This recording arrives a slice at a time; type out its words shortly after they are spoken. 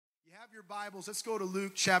Your Bibles, let's go to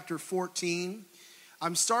Luke chapter 14.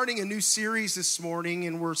 I'm starting a new series this morning,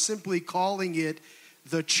 and we're simply calling it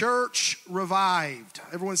The Church Revived.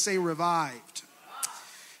 Everyone say revived.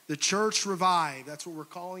 The Church Revived. That's what we're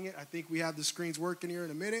calling it. I think we have the screens working here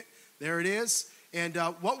in a minute. There it is. And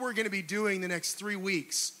what we're going to be doing the next 3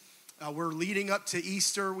 weeks, we're leading up to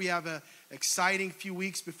Easter. We have an exciting few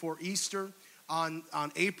weeks before Easter. On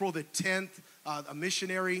April the 10th, a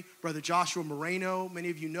missionary, Brother Joshua Moreno, many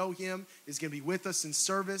of you know him, is going to be with us in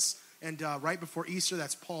service. And right before Easter,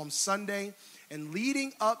 that's Palm Sunday. And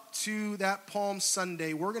leading up to that Palm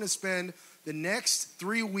Sunday, we're going to spend the next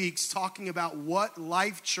 3 weeks talking about what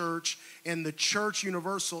Life Church and the Church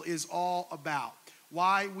Universal is all about.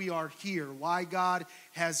 Why we are here, why God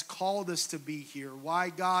has called us to be here,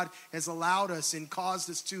 why God has allowed us and caused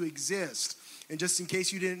us to exist. And just in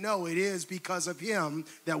case you didn't know, it is because of him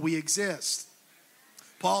that we exist.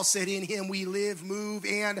 Paul said in him we live, move,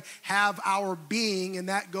 and have our being, and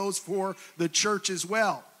that goes for the church as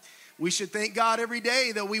well. We should thank God every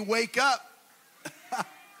day that we wake up.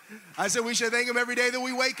 I said we should thank him every day that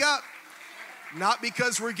we wake up. Not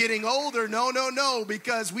because we're getting older, no,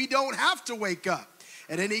 because we don't have to wake up.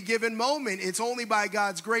 At any given moment, it's only by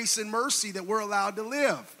God's grace and mercy that we're allowed to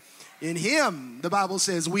live. In him, the Bible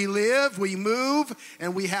says, we live, we move,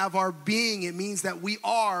 and we have our being. It means that we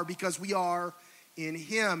are because we are in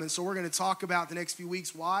him. And so we're going to talk about the next few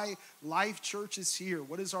weeks why Life Church is here.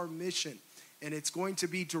 What is our mission? And it's going to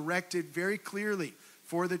be directed very clearly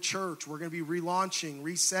for the church. We're going to be relaunching,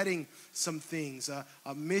 resetting some things, a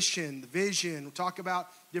mission, vision. We'll talk about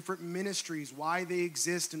different ministries, why they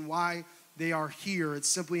exist and why they are here. It's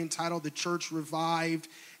simply entitled The Church Revived.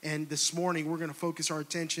 And this morning, we're going to focus our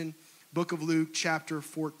attention Book of Luke, chapter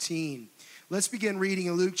 14. Let's begin reading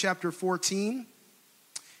in Luke chapter 14.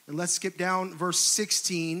 And let's skip down verse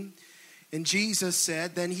 16. And Jesus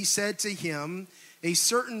said, then he said to him, a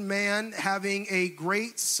certain man having a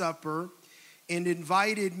great supper and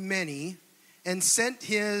invited many, and sent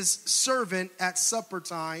his servant at supper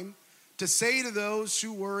time to say to those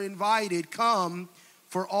who were invited, come,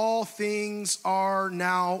 for all things are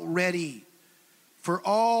now ready. For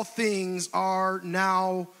all things are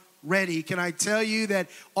now ready. Can I tell you that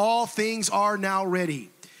all things are now ready?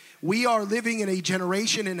 We are living in a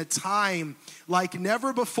generation, in a time like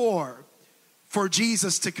never before for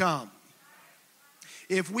Jesus to come.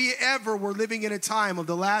 If we ever were living in a time of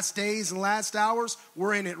the last days and last hours,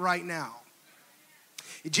 we're in it right now.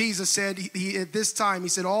 Jesus said at this time, he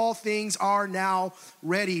said, all things are now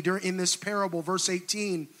ready in this parable, verse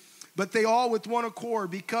 18. But they all with one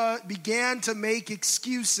accord began to make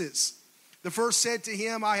excuses. The first said to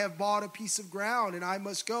him, I have bought a piece of ground and I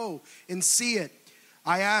must go and see it.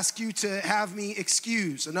 I ask you to have me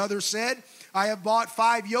excused. Another said, I have bought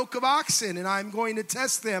 5 yoke of oxen and I'm going to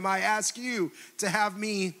test them. I ask you to have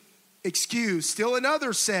me excused. Still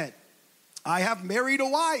another said, I have married a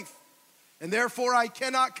wife and therefore I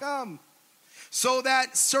cannot come. So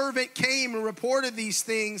that servant came and reported these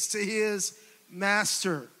things to his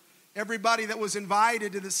master. Everybody that was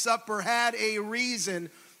invited to the supper had a reason.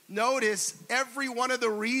 Notice every one of the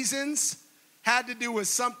reasons had to do with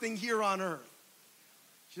something here on earth.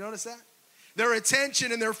 Did you notice that? Their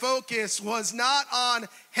attention and their focus was not on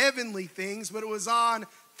heavenly things, but it was on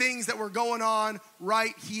things that were going on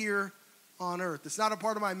right here on earth. It's not a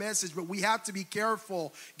part of my message, but we have to be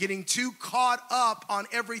careful getting too caught up on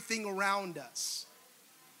everything around us.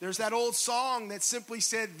 There's that old song that simply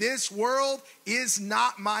said, this world is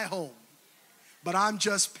not my home, but I'm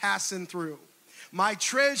just passing through. My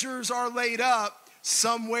treasures are laid up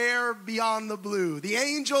somewhere beyond the blue. The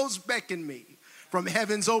angels beckon me from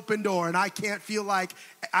heaven's open door, and I can't feel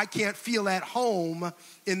at home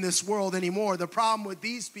in this world anymore. The problem with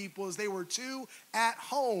these people is they were too at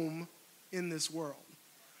home in this world.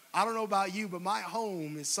 I don't know about you, but my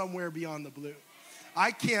home is somewhere beyond the blue.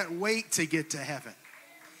 I can't wait to get to heaven.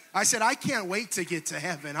 I said, I can't wait to get to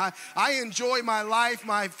heaven. I enjoy my life,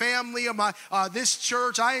 my family, this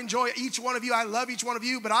church. I enjoy each one of you. I love each one of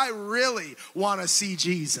you, but I really want to see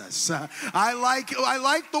Jesus. I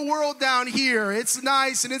like the world down here. It's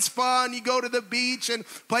nice and it's fun. You go to the beach and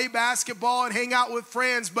play basketball and hang out with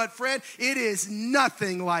friends. But friend, it is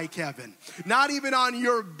nothing like heaven. Not even on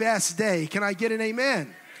your best day. Can I get an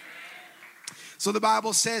amen? So the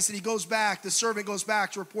Bible says that the servant goes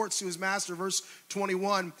back to reports to his master, verse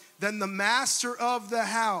 21. Then the master of the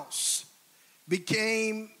house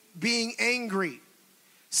being angry,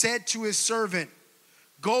 said to his servant,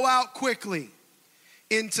 go out quickly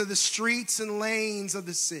into the streets and lanes of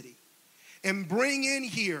the city and bring in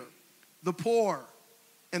here the poor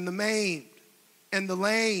and the maimed and the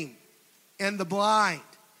lame and the blind.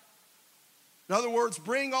 In other words,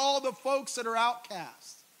 bring all the folks that are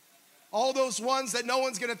outcast, all those ones that no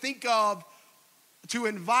one's going to think of to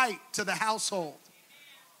invite to the household.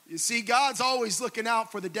 You see, God's always looking out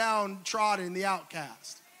for the downtrodden and the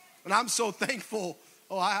outcast. And I'm so thankful.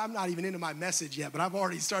 I'm not even into my message yet, but I've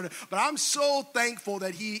already started. But I'm so thankful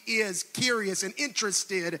that he is curious and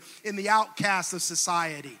interested in the outcasts of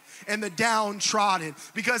society and the downtrodden.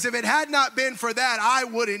 Because if it had not been for that, I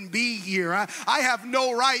wouldn't be here. I have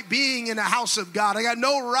no right being in the house of God. I got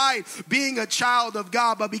no right being a child of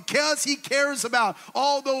God. But because he cares about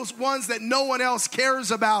all those ones that no one else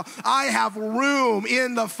cares about, I have room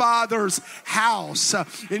in the Father's house.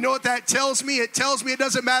 You know what that tells me? It tells me it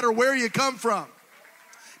doesn't matter where you come from.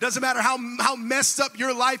 Doesn't matter how messed up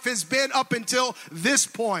your life has been up until this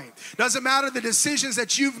point. Doesn't matter the decisions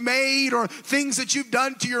that you've made or things that you've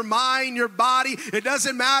done to your mind, your body. It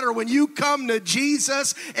doesn't matter. When you come to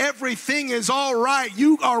Jesus, everything is all right.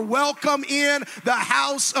 You are welcome in the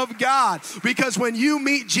house of God. Because when you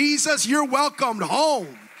meet Jesus, you're welcomed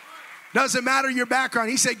home. Doesn't matter your background.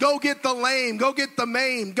 He said, go get the lame, go get the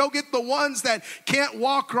maimed, go get the ones that can't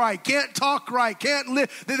walk right, can't talk right, can't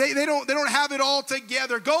live. They don't have it all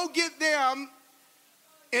together. Go get them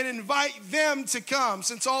and invite them to come,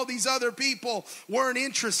 since all these other people weren't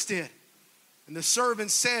interested. And the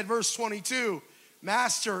servant said, verse 22,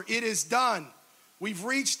 Master, it is done. We've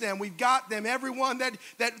reached them. We've got them. Everyone that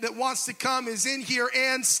wants to come is in here.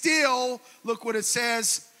 And still, look what it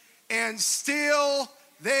says, and still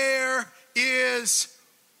there is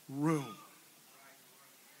room.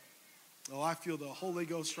 Oh, I feel the Holy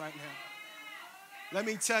Ghost right now. Let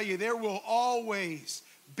me tell you, there will always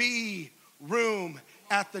be room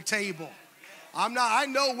at the table. I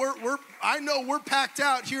know we're packed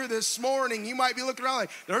out here this morning. You might be looking around like,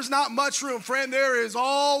 there's not much room. Friend, there is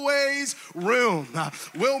always room.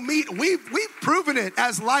 We'll meet. We've proven it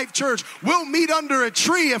as Life Church. We'll meet under a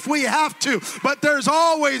tree if we have to. But there's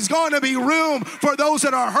always going to be room for those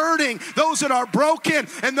that are hurting, those that are broken,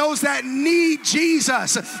 and those that need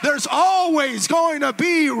Jesus. There's always going to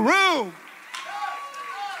be room.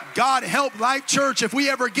 God help Life Church if we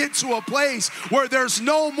ever get to a place where there's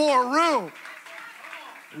no more room.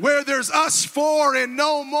 Where there's us four and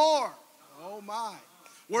no more. Oh my.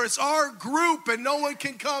 Where it's our group and no one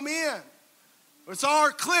can come in. It's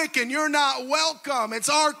our clique and you're not welcome. It's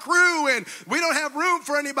our crew and we don't have room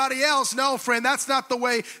for anybody else. No, friend, that's not the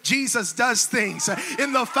way Jesus does things.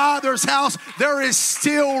 In the Father's house, there is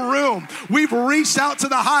still room. We've reached out to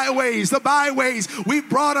the highways, the byways. We've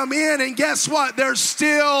brought them in, and guess what? There's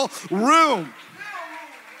still room.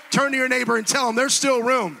 Turn to your neighbor and tell them there's still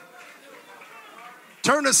room.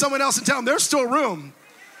 Turn to someone else and tell them there's still room.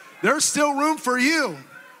 There's still room for you.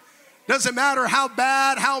 Doesn't matter how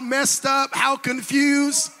bad, how messed up, how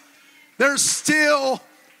confused. There's still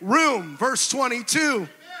room. Verse 22.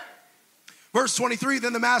 Verse 23,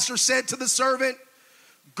 then the master said to the servant,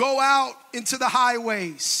 go out into the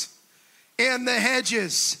highways and the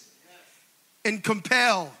hedges and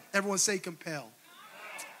compel. Everyone say compel.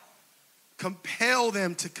 Compel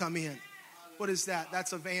them to come in. What is that?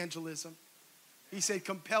 That's evangelism. He said,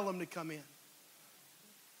 compel them to come in.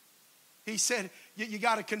 He said, you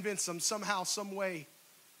got to convince them somehow, some way.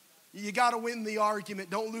 You got to win the argument.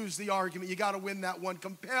 Don't lose the argument. You got to win that one.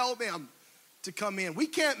 Compel them to come in. We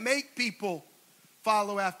can't make people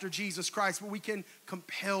follow after Jesus Christ, but we can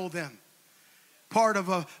compel them. Part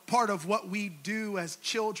of what we do as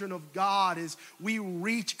children of God is we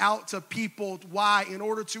reach out to people. Why? In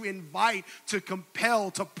order to invite, to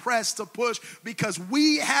compel, to press, to push, because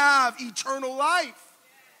we have eternal life.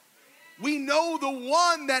 We know the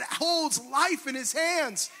one that holds life in his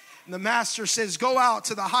hands. And the master says, go out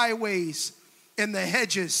to the highways and the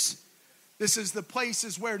hedges. This is the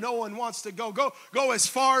places where no one wants to go. Go as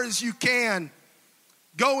far as you can.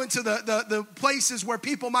 Go into the places where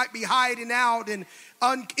people might be hiding out in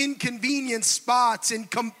inconvenient spots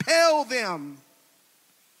and compel them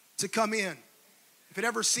to come in. If it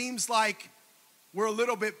ever seems like we're a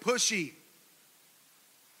little bit pushy,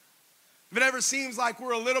 if it ever seems like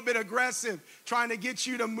we're a little bit aggressive trying to get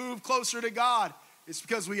you to move closer to God, it's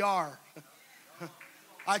because we are.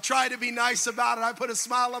 I try to be nice about it. I put a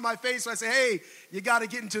smile on my face when I say, hey, you got to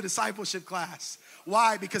get into a discipleship class.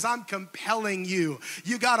 Why? Because I'm compelling you.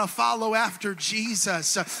 You got to follow after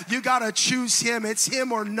Jesus. You got to choose him. It's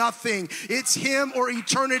him or nothing. It's him or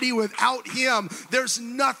eternity without him. There's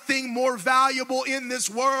nothing more valuable in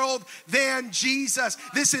this world than Jesus.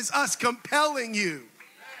 This is us compelling you.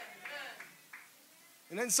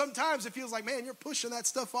 And then sometimes it feels like, man, you're pushing that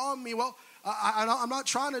stuff on me. Well, I'm not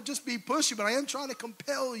trying to just be pushy, but I am trying to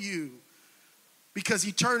compel you because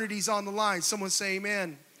eternity's on the line. Someone say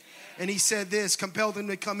amen. And he said this, compel them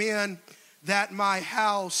to come in that my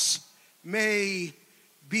house may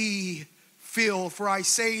be filled. For I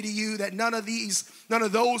say to you that none of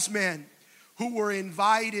those men who were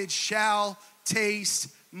invited shall taste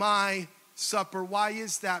my supper. Why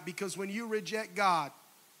is that? Because when you reject God,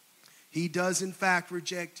 he does in fact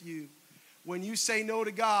reject you. When you say no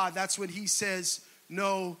to God, that's when he says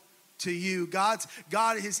no to you.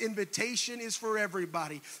 His invitation is for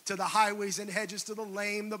everybody. To the highways and hedges, to the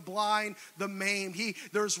lame, the blind, the maimed.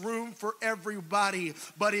 There's room for everybody.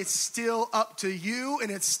 But it's still up to you and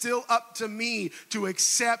it's still up to me to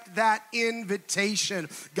accept that invitation.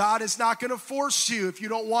 God is not going to force you. If you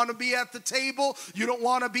don't want to be at the table, you don't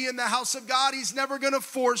want to be in the house of God, he's never going to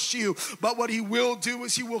force you. But what he will do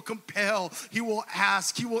is he will compel, he will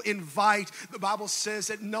ask, he will invite. The Bible says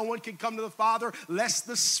that no one can come to the Father lest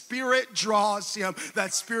the Spirit draws him.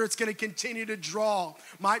 That Spirit's going to continue to draw.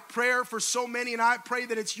 My prayer for so many, and I pray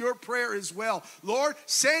that it's your prayer as well. Lord,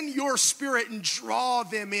 send your Spirit and draw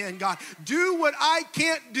them in, God. Do what I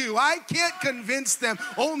can't do. I can't convince them.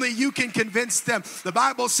 Only you can convince them. The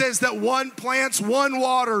Bible says that one plants, one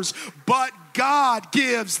waters, but God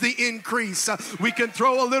gives the increase. We can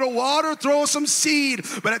throw a little water, throw some seed,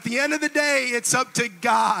 but at the end of the day, it's up to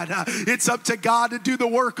God. It's up to God to do the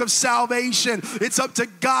work of salvation. It's up to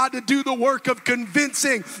God to do the work of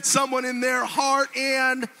convincing someone in their heart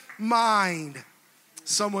and mind.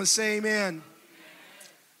 Someone say amen.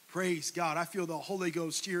 Praise God. I feel the Holy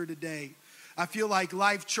Ghost here today. I feel like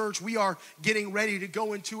Life Church, we are getting ready to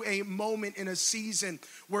go into a moment in a season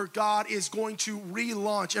where God is going to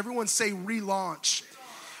relaunch. Everyone say relaunch.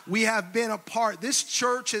 We have been a part. This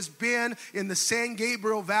church has been in the San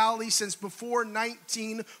Gabriel Valley since before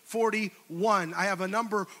 1941. I have a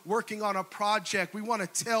number working on a project. We want to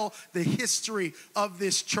tell the history of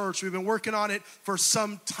this church. We've been working on it for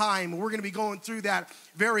some time. We're going to be going through that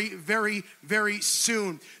very, very, very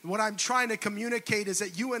soon. What I'm trying to communicate is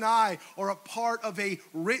that you and I are a part of a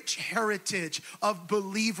rich heritage of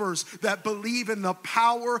believers that believe in the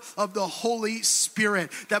power of the Holy Spirit,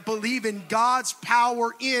 that believe in God's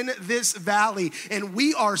power in this valley. And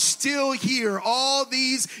we are still here all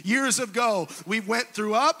these years ago. We've went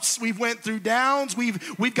through ups, we've went through downs,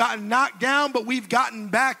 we've gotten knocked down, but we've gotten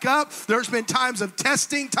back up. There's been times of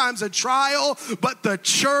testing, times of trial, but the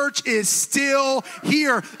church is still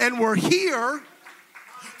here. And we're here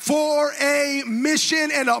for a mission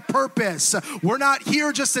and a purpose. We're not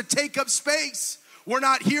here just to take up space. We're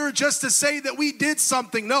not here just to say that we did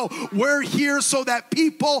something. No, we're here so that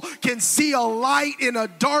people can see a light in a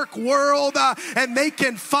dark world and they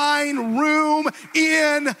can find room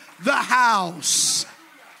in the house.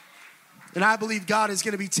 And I believe God is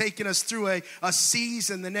going to be taking us through a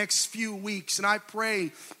season the next few weeks. And I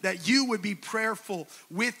pray that you would be prayerful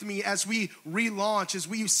with me as we relaunch, as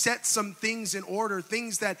we set some things in order,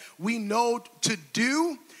 things that we know to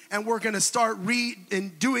do, and we're going to start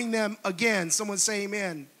doing them again. Someone say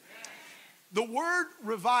amen. The word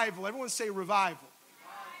revival, everyone say revival.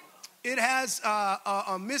 It has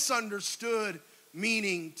a misunderstood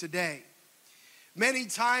meaning today. Many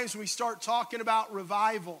times when we start talking about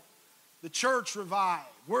revival, the church revived.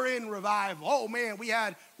 We're in revival. Oh man, we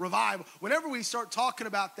had revival. Whenever we start talking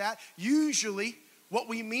about that, usually what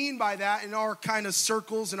we mean by that in our kind of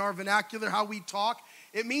circles, in our vernacular, how we talk,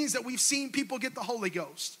 it means that we've seen people get the Holy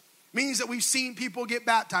Ghost. It means that we've seen people get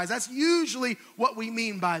baptized. That's usually what we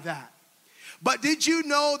mean by that. But did you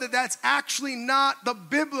know that that's actually not the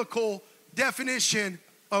biblical definition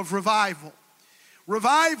of revival?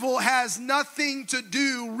 Revival has nothing to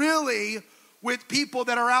do really with people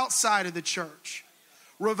that are outside of the church.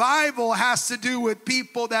 Revival has to do with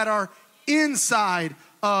people that are inside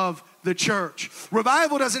of the church.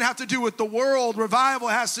 Revival doesn't have to do with the world. Revival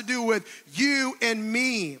has to do with you and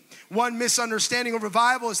me. One misunderstanding of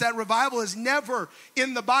revival is that revival is never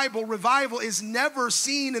in the Bible. Revival is never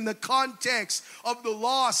seen in the context of the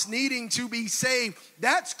lost needing to be saved.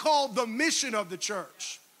 That's called the mission of the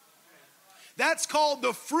church. That's called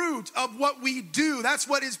the fruit of what we do. That's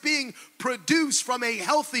what is being produced from a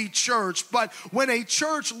healthy church. But when a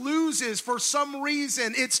church loses for some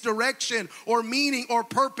reason its direction or meaning or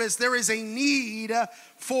purpose, there is a need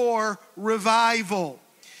for revival.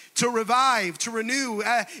 To revive, to renew,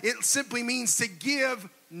 it simply means to give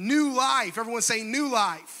new life. Everyone say new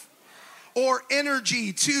life. Or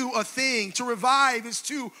energy to a thing. To revive is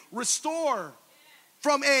to restore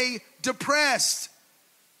from a depressed,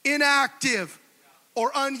 inactive,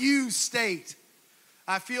 or unused state.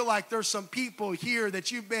 I feel like there's some people here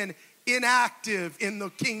that you've been inactive in the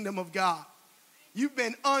kingdom of God. You've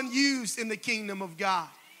been unused in the kingdom of God.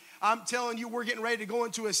 I'm telling you, we're getting ready to go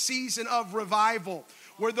into a season of revival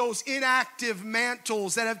where those inactive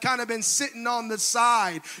mantles that have kind of been sitting on the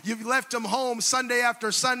side, you've left them home Sunday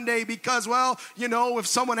after Sunday because, well, you know, if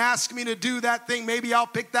someone asks me to do that thing, maybe I'll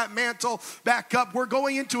pick that mantle back up. We're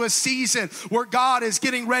going into a season where God is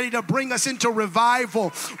getting ready to bring us into revival,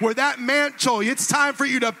 where that mantle, it's time for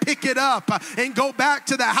you to pick it up and go back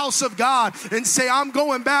to the house of God and say, I'm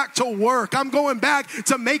going back to work. I'm going back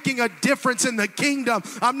to making a difference in the kingdom.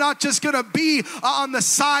 I'm not just going to be on the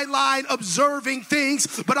sideline observing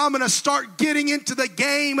things, but I'm going to start getting into the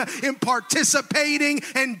game and participating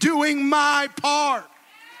and doing my part.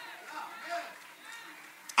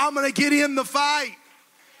 I'm going to get in the fight.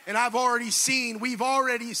 And we've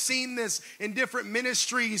already seen this in different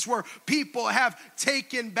ministries where people have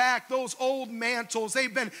taken back those old mantles.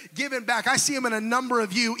 They've been given back. I see them in a number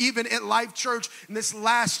of you, even at Life Church in this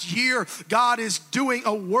last year. God is doing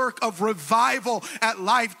a work of revival at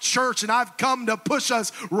Life Church. And I've come to push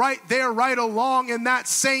us right there, right along in that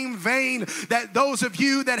same vein, that those of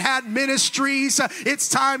you that had ministries, it's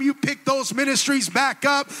time you pick those ministries back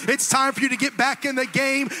up. It's time for you to get back in the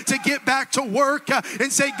game, to get back to work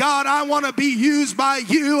and say, God, I want to be used by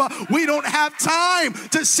you. We don't have time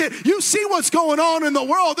to sit. You see what's going on in the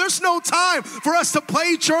world. There's no time for us to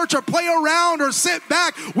play church or play around or sit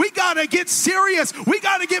back. We got to get serious. We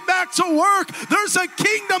got to get back to work. There's a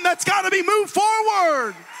kingdom that's got to be moved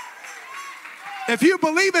forward. If you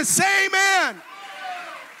believe it, say amen.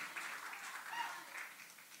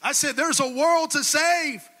 I said there's a world to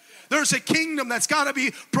save. There's a kingdom that's got to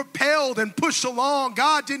be propelled and pushed along.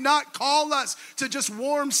 God did not call us to just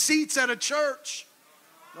warm seats at a church.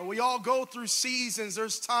 No, we all go through seasons.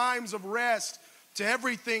 There's times of rest. To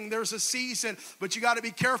everything, there's a season. But you got to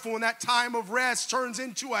be careful when that time of rest turns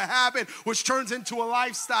into a habit, which turns into a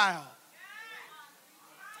lifestyle.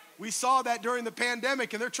 We saw that during the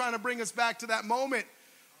pandemic, and they're trying to bring us back to that moment.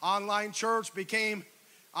 Online church became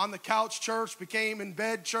on the couch church, became in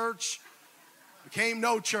bed church. Became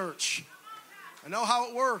no church. I know how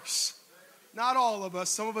it works. Not all of us.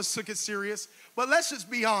 Some of us took it serious. But let's just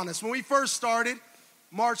be honest. When we first started,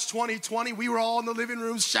 March 2020, we were all in the living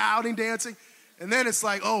rooms shouting, dancing. And then it's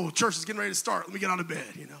like, oh, church is getting ready to start. Let me get out of bed,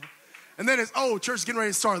 you know. And then it's, oh, church is getting ready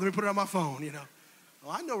to start. Let me put it on my phone, you know.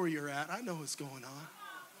 Well, I know where you're at. I know what's going on.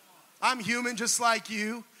 I'm human just like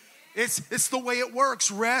you. It's the way it works.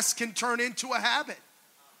 Rest can turn into a habit.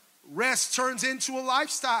 Rest turns into a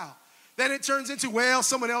lifestyle. Then it turns into, well,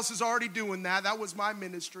 someone else is already doing that. That was my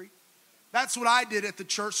ministry. That's what I did at the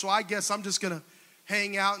church, so I guess I'm just going to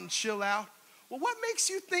hang out and chill out. Well, what makes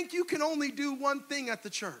you think you can only do one thing at the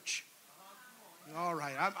church? All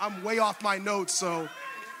right, I'm way off my notes, so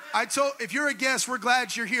if you're a guest, we're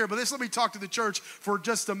glad you're here, but let me talk to the church for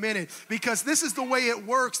just a minute, because this is the way it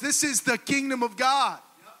works. This is the kingdom of God.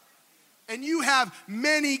 And you have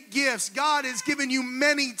many gifts. God has given you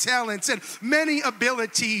many talents and many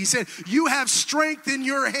abilities. And you have strength in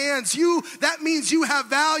your hands. That means you have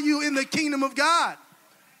value in the kingdom of God.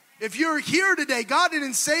 If you're here today, God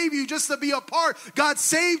didn't save you just to be a part. God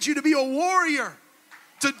saved you to be a warrior,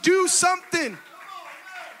 to do something.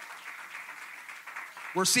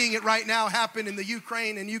 We're seeing it right now happen in the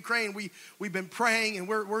Ukraine. In Ukraine, we've been praying, and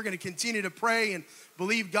we're going to continue to pray and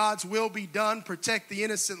believe God's will be done, protect the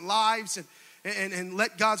innocent lives, and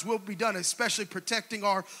let God's will be done, especially protecting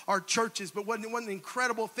our churches. But one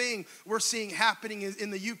incredible thing we're seeing happening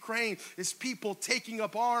in the Ukraine is people taking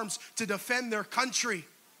up arms to defend their country.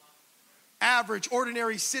 Average,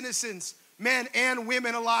 ordinary citizens, men and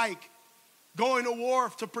women alike, going to war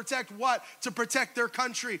to protect what? To protect their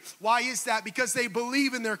country. Why is that? Because they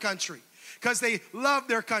believe in their country. Because they love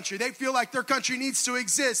their country. They feel like their country needs to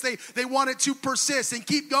exist. They want it to persist and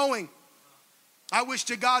keep going. I wish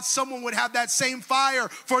to God someone would have that same fire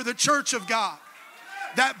for the church of God.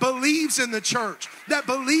 That believes in the church. That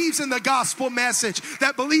believes in the gospel message.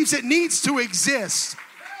 That believes it needs to exist.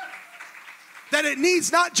 That it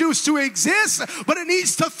needs not just to exist, but it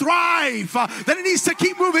needs to thrive. That it needs to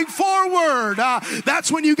keep moving forward. That's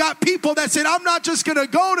when you got people that said, I'm not just going to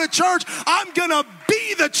go to church. I'm going to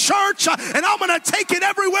be the church, and I'm going to take it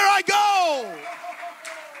everywhere I go.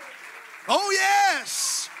 Oh,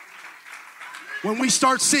 yes. When we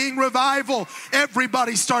start seeing revival,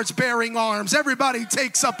 everybody starts bearing arms. Everybody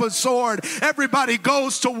takes up a sword. Everybody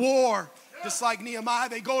goes to war. Just like Nehemiah,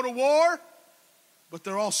 they go to war, but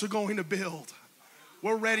they're also going to build.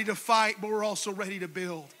 We're ready to fight, but we're also ready to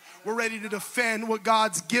build. We're ready to defend what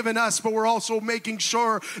God's given us, but we're also making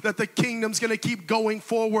sure that the kingdom's going to keep going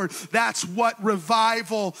forward. That's what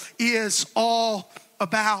revival is all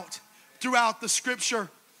about. Throughout the scripture,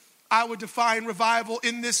 I would define revival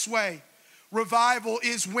in this way. Revival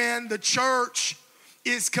is when the church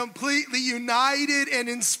is completely united and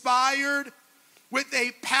inspired with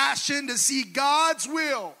a passion to see God's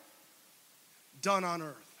will done on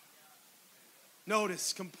earth.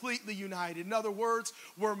 Notice, completely united. In other words,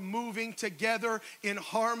 we're moving together in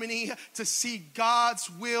harmony to see God's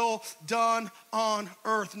will done on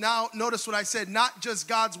earth. Now, notice what I said, not just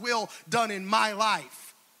God's will done in my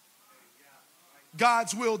life.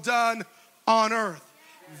 God's will done on earth.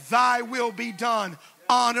 Thy will be done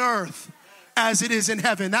on earth as it is in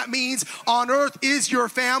heaven. That means on earth is your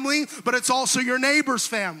family, but it's also your neighbor's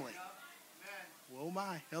family. Oh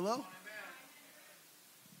my, hello?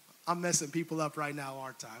 I'm messing people up right now,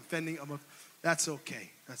 aren't I? Offending, that's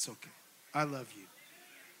okay. That's okay. I love you.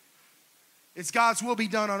 It's God's will be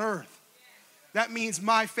done on earth. That means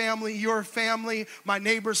my family, your family, my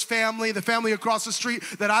neighbor's family, the family across the street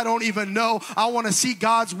that I don't even know. I want to see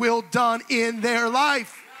God's will done in their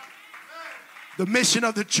life. The mission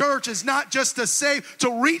of the church is not just to save,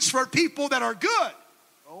 to reach for people that are good.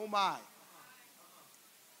 Oh my.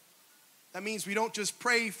 That means we don't just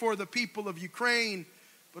pray for the people of Ukraine,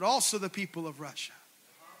 but also the people of Russia.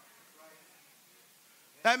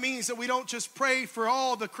 That means that we don't just pray for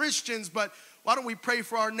all the Christians, but why don't we pray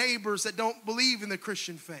for our neighbors that don't believe in the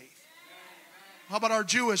Christian faith? How about our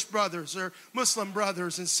Jewish brothers or Muslim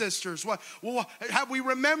brothers and sisters? Well, have we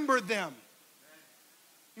remembered them?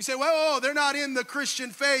 You say, well, they're not in the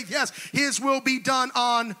Christian faith. Yes, His will be done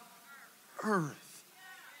on earth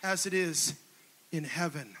as it is in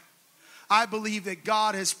heaven. I believe that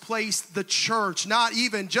God has placed the church, not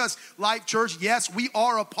even just Life Church. Yes, we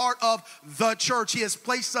are a part of the church. He has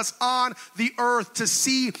placed us on the earth to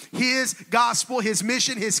see His gospel, His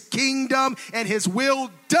mission, His kingdom, and His will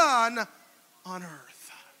done on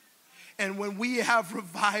earth. And when we have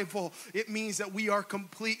revival, it means that we are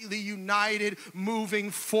completely united, moving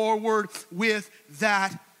forward with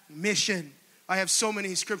that mission. I have so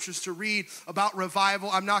many scriptures to read about revival.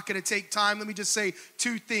 I'm not going to take time. Let me just say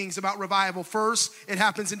two things about revival. First, it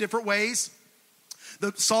happens in different ways.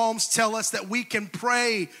 The Psalms tell us that we can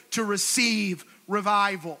pray to receive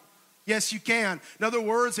revival. Yes, you can. In other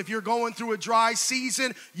words, if you're going through a dry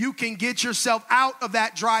season, you can get yourself out of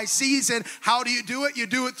that dry season. How do you do it? You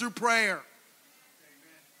do it through prayer.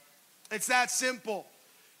 It's that simple.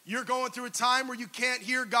 You're going through a time where you can't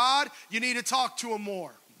hear God. You need to talk to Him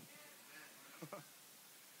more.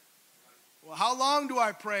 Well, how long do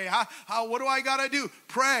I pray? What do I got to do?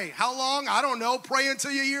 Pray. How long? I don't know. Pray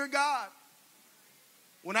until you hear God.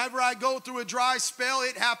 Whenever I go through a dry spell,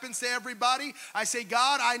 it happens to everybody. I say,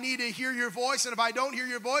 God, I need to hear your voice. And if I don't hear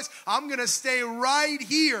your voice, I'm going to stay right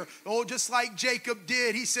here. Oh, just like Jacob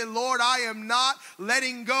did. He said, Lord, I am not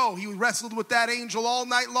letting go. He wrestled with that angel all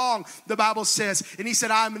night long, the Bible says. And he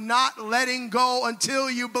said, I'm not letting go until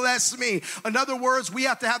you bless me. In other words, we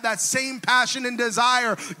have to have that same passion and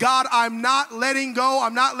desire. God, I'm not letting go.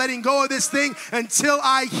 I'm not letting go of this thing until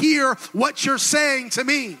I hear what you're saying to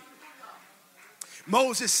me.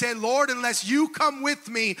 Moses said, Lord, unless you come with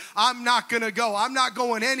me, I'm not going to go. I'm not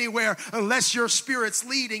going anywhere unless your Spirit's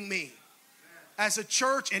leading me. As a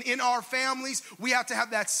church and in our families, we have to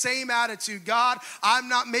have that same attitude. God, I'm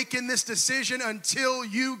not making this decision until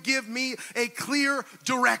you give me a clear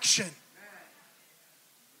direction.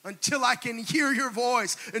 Until I can hear your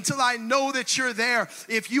voice, until I know that you're there.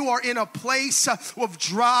 If you are in a place of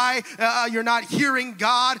dry, you're not hearing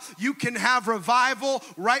God, you can have revival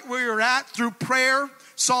right where you're at through prayer.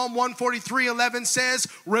 Psalm 143:11 says,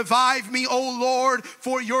 revive me, O Lord,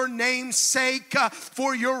 for your name's sake,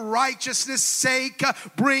 for your righteousness' sake,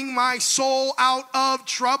 bring my soul out of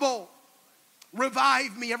trouble.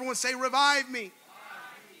 Revive me. Everyone say, revive me.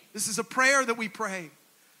 This is a prayer that we pray.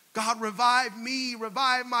 God, revive me,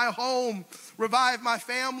 revive my home, revive my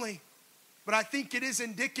family. But I think it is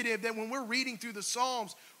indicative that when we're reading through the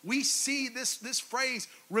Psalms, we see this phrase,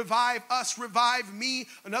 revive us, revive me.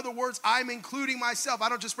 In other words, I'm including myself. I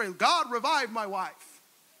don't just pray, God, revive my wife.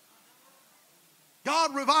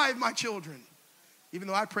 God, revive my children. Even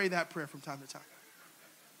though I pray that prayer from time to time.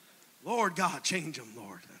 Lord God, change them,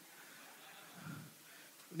 Lord.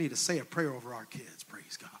 We need to say a prayer over our kids,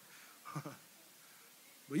 praise God.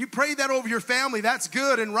 Well, you pray that over your family, that's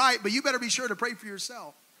good and right, but you better be sure to pray for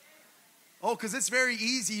yourself. Oh, because it's very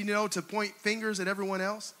easy, to point fingers at everyone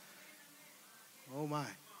else. Oh, my.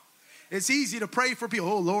 It's easy to pray for people.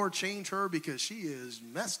 Oh, Lord, change her because she is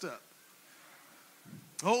messed up.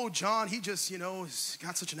 Oh, John, he just, has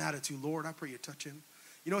got such an attitude. Lord, I pray you touch him.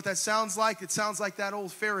 You know what that sounds like? It sounds like that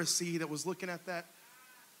old Pharisee that was looking at that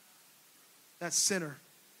sinner.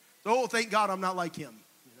 Oh, thank God I'm not like him.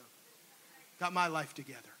 Got my life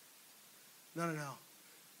together. No.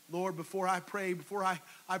 Lord, before I pray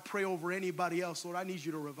over anybody else, Lord, I need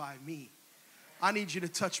you to revive me. I need you to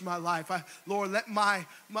touch my life. Lord, let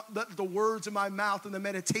let the words of my mouth and the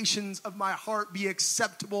meditations of my heart be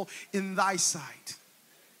acceptable in thy sight.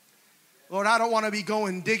 Lord, I don't want to be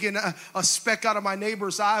going digging a speck out of my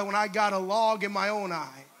neighbor's eye when I got a log in my own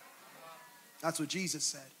eye. That's what Jesus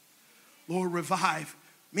said. Lord, revive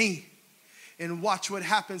me. And watch what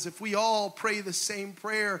happens. If we all pray the same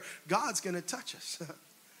prayer, God's going to touch us.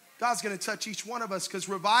 God's going to touch each one of us, because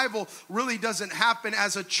revival really doesn't happen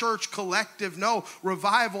as a church collective. No,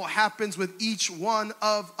 revival happens with each one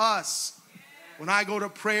of us. When I go to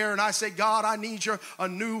prayer and I say, God, I need a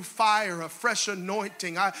new fire, a fresh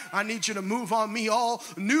anointing. I need you to move on me all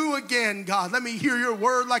new again, God. Let me hear your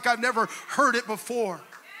word like I've never heard it before.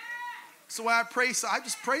 So when I pray, I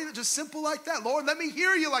just pray that just simple like that. Lord, let me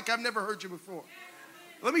hear you like I've never heard you before.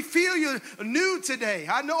 Let me feel you new today.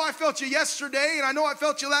 I know I felt you yesterday, and I know I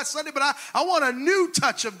felt you last Sunday, but I want a new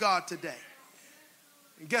touch of God today.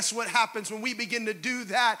 And guess what happens when we begin to do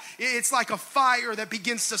that? It's like a fire that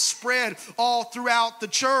begins to spread all throughout the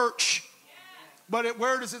church. But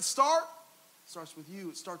where does it start? It starts with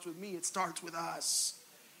you. It starts with me. It starts with us.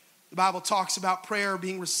 The Bible talks about prayer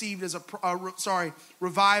being received as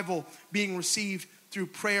revival being received through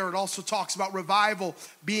prayer. It also talks about revival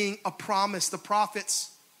being a promise. The prophets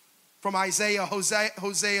from Isaiah, Hosea,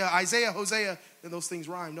 and those things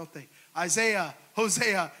rhyme, don't they? Isaiah,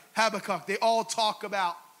 Hosea, Habakkuk, they all talk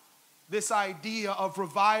about this idea of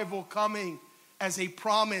revival coming as a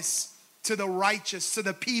promise to the righteous, to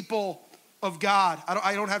the people of God.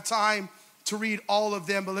 I don't have time to read all of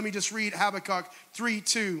them, but let me just read Habakkuk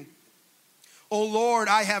 3:2. O Lord,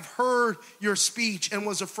 I have heard your speech and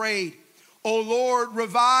was afraid. O Lord,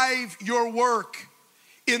 revive your work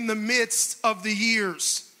in the midst of the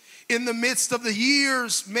years. In the midst of the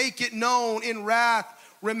years, make it known. In wrath,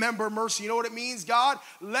 remember mercy. You know what it means, God?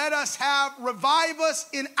 Revive us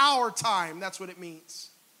in our time. That's what it means.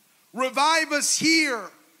 Revive us here.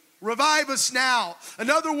 Revive us now. In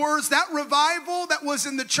other words, that revival that was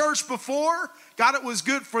in the church before, God, it was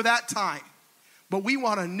good for that time. But we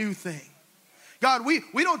want a new thing. God, we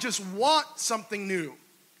don't just want something new.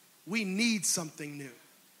 We need something new.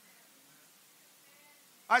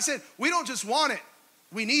 I said, we don't just want it.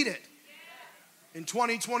 We need it. In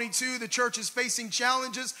 2022, the church is facing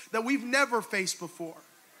challenges that we've never faced before.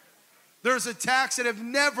 There's attacks that have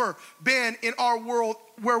never been in our world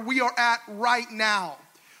where we are at right now.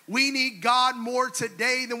 We need God more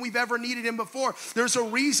today than we've ever needed him before. There's a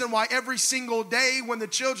reason why every single day when the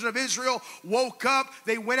children of Israel woke up,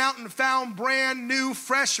 they went out and found brand new,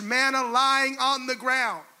 fresh manna lying on the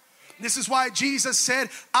ground. This is why Jesus said,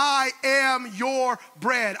 I am your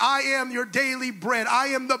bread. I am your daily bread. I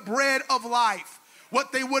am the bread of life.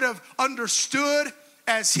 What they would have understood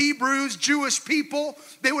as Hebrews, Jewish people,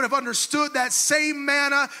 they would have understood that same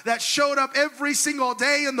manna that showed up every single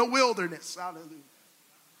day in the wilderness. Hallelujah.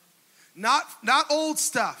 Not old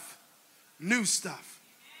stuff, new stuff.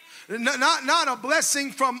 Not a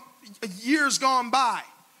blessing from years gone by,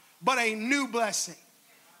 but a new blessing.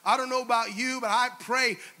 I don't know about you, but I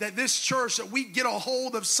pray that this church, that we get a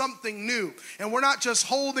hold of something new. And we're not just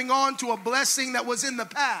holding on to a blessing that was in the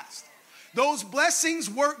past. Those blessings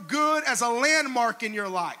work good as a landmark in your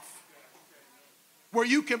life, where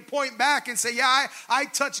you can point back and say, yeah, I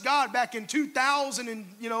touched God back in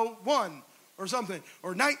 2001 or something,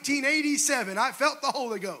 or 1987. I felt the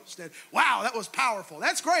Holy Ghost. And wow, that was powerful.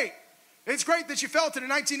 That's great. It's great that you felt it in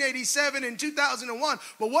 1987 and 2001.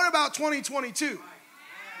 But what about 2022?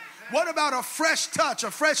 What about a fresh touch,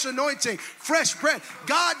 a fresh anointing, fresh bread?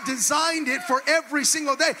 God designed it for every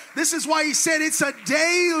single day. This is why he said it's a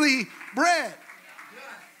daily bread.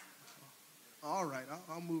 All right,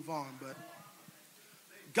 I'll move on. But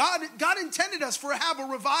God intended us to have a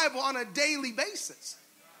revival on a daily basis,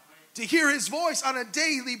 to hear his voice on a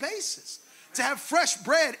daily basis, to have fresh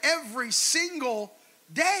bread every single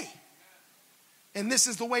day. And this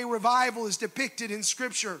is the way revival is depicted in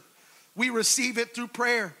Scripture. We receive it through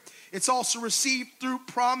prayer. It's also received through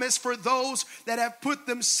promise for those that have put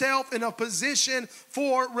themselves in a position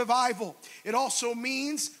for revival. It also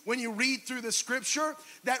means, when you read through the Scripture,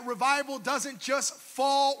 that revival doesn't just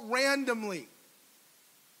fall randomly.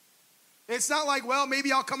 It's not like, well,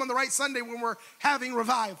 maybe I'll come on the right Sunday when we're having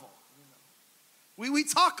revival. We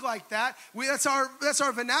talk like that. That's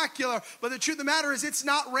our vernacular. But the truth of the matter is, it's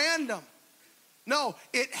not random. No,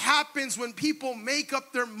 it happens when people make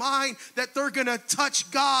up their mind that they're going to touch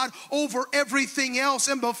God over everything else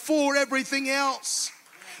and before everything else.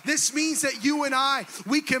 This means that you and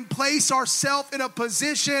we can place ourselves in a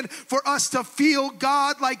position for us to feel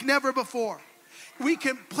God like never before. We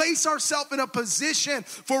can place ourselves in a position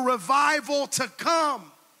for revival to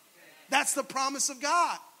come. That's the promise of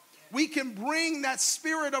God. We can bring that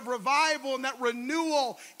spirit of revival and that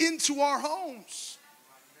renewal into our homes.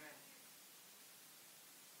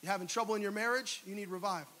 You having trouble in your marriage? You need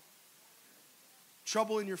revival.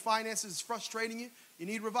 Trouble in your finances is frustrating you? You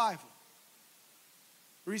need revival.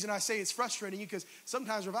 The reason I say it's frustrating you because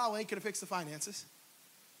sometimes revival ain't going to fix the finances.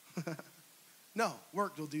 No,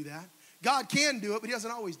 work will do that. God can do it, but he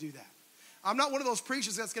doesn't always do that. I'm not one of those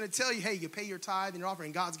preachers that's going to tell you, hey, you pay your tithe and your offering,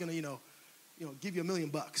 and God's going to, give you $1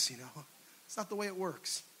 million, It's not the way it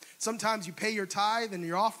works. Sometimes you pay your tithe and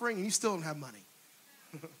your offering and you still don't have money.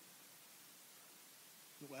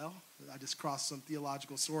 Well, I just crossed some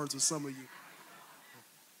theological swords with some of you.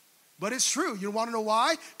 But it's true. You want to know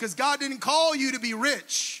why? Because God didn't call you to be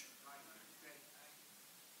rich.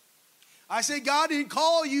 I say God didn't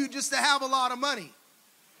call you just to have a lot of money.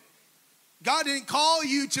 God didn't call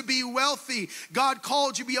you to be wealthy. God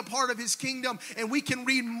called you to be a part of his kingdom. And we can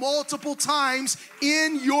read multiple times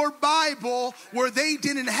in your Bible where they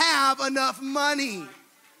didn't have enough money.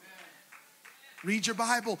 Read your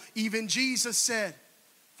Bible. Even Jesus said,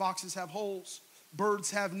 foxes have holes, birds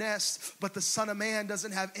have nests, but the Son of Man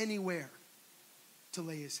doesn't have anywhere to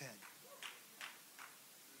lay his head.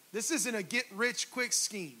 This isn't a get-rich-quick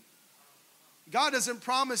scheme. God doesn't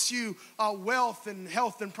promise you wealth and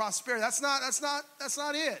health and prosperity. That's not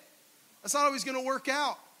it. That's not always going to work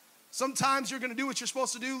out. Sometimes you're going to do what you're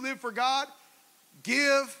supposed to do, live for God,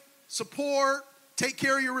 give, support, take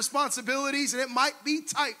care of your responsibilities, and it might be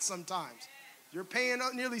tight sometimes. You're paying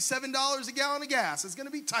nearly $7 a gallon of gas. It's going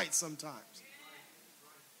to be tight sometimes.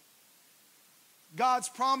 God's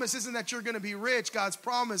promise isn't that you're going to be rich. God's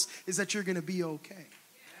promise is that you're going to be okay.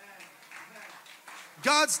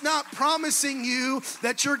 God's not promising you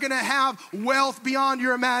that you're going to have wealth beyond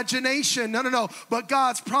your imagination. No. But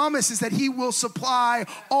God's promise is that he will supply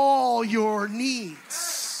all your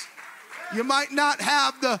needs. You might not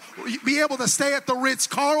be able to stay at the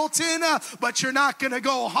Ritz-Carlton, but you're not going to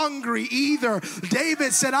go hungry either.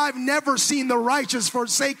 David said, I've never seen the righteous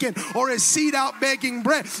forsaken or his seed out begging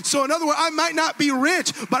bread. So in other words, I might not be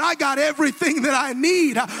rich, but I got everything that I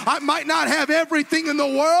need. I might not have everything in the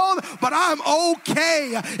world, but I'm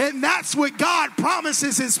okay. And that's what God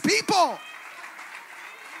promises his people.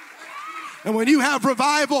 And when you have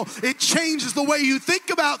revival, it changes the way you think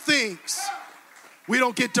about things. We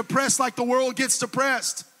don't get depressed like the world gets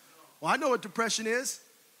depressed. Well, I know what depression is.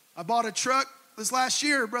 I bought a truck this last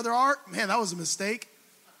year, Brother Art. Man, that was a mistake.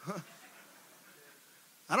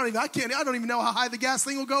 I don't even know how high the gas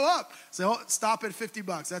thing will go up. So stop at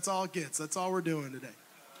 $50. That's all it gets. That's all we're doing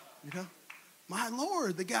today. My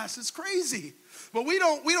Lord, the gas is crazy. But we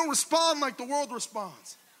don't respond like the world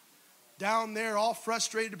responds. Down there, all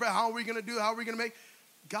frustrated about how are we going to do? How are we going to make?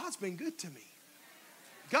 God's been good to me.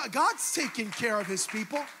 God's taking care of his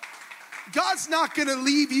people. God's not going to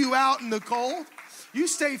leave you out in the cold. You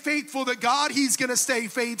stay faithful to God, he's going to stay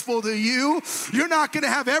faithful to you. You're not going to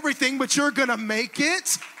have everything, but you're going to make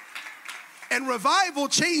it. And revival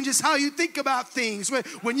changes how you think about things.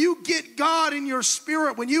 When you get God in your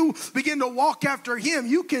spirit, when you begin to walk after him,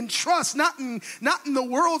 you can trust not in the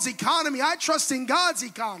world's economy. I trust in God's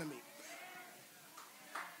economy.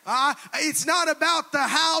 It's not about the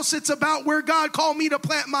house. It's about where God called me to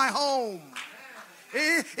plant my home.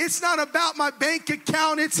 It's not about my bank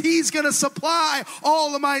account. He's going to supply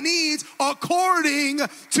all of my needs according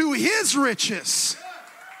to his riches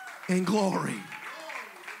and glory.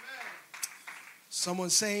 Someone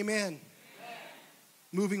say amen. Amen.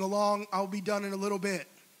 Moving along, I'll be done in a little bit.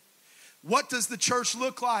 What does the church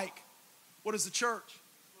look like? What does the church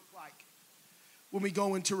look like when we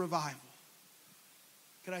go into revival?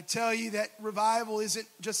 Can I tell you that revival isn't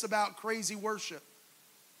just about crazy worship,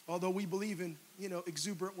 although we believe in,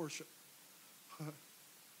 exuberant worship.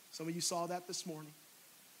 Some of you saw that this morning,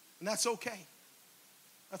 and that's okay.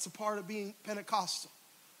 That's a part of being Pentecostal.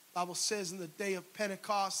 The Bible says in the day of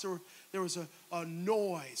Pentecost, there was a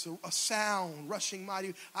noise, a sound rushing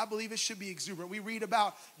mighty. I believe it should be exuberant. We read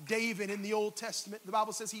about David in the Old Testament. The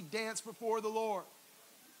Bible says he danced before the Lord.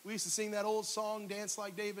 We used to sing that old song, Dance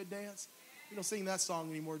Like David Danced. We don't sing that song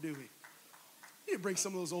anymore, do we? We need to bring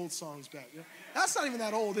some of those old songs back. That's not even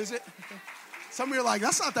that old, is it? Some of you are like,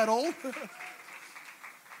 that's not that old.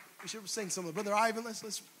 We should sing some of it. Brother Ivan,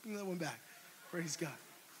 let's bring that one back. Praise God.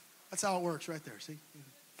 That's how it works right there, see?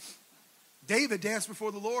 David danced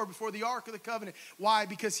before the Lord, before the Ark of the Covenant. Why?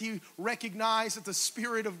 Because he recognized that the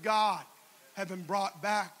Spirit of God had been brought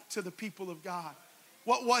back to the people of God.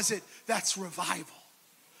 What was it? That's revival.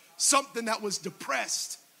 Something that was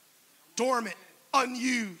depressed, dormant,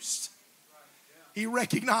 unused. He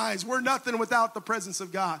recognized we're nothing without the presence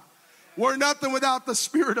of God. We're nothing without the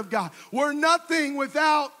Spirit of God. We're nothing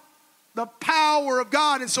without the power of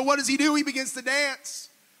God. And so what does he do? He begins to dance.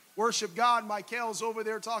 Worship God. Michael's over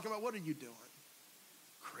there talking about, what are you doing?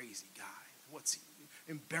 Crazy guy. What's he?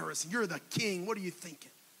 Embarrassing. You're the king. What are you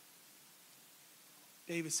thinking?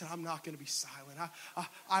 David said, I'm not going to be silent.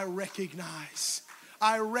 I recognize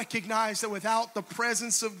that without the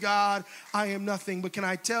presence of God, I am nothing. But can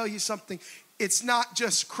I tell you something? It's not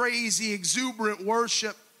just crazy, exuberant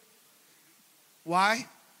worship. Why?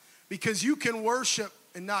 Because you can worship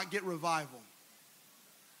and not get revival.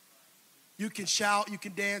 You can shout, you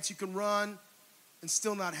can dance, you can run, and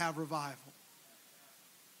still not have revival.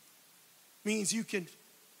 Means you can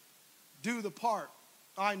do the part.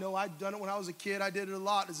 I know I'd done it when I was a kid. I did it a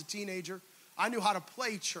lot as a teenager. I knew how to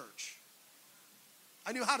play church.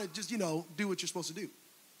 I knew how to just, do what you're supposed to do.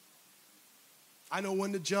 I know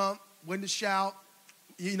when to jump, when to shout.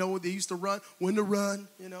 They used to run, when to run,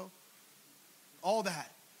 all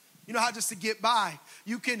that. You know how just to get by.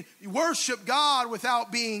 You can worship God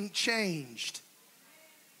without being changed.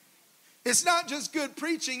 It's not just good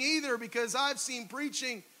preaching either, because I've seen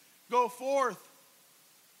preaching go forth.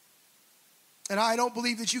 And I don't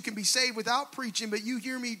believe that you can be saved without preaching, but you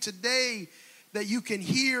hear me today that you can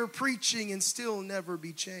hear preaching and still never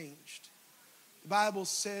be changed. The Bible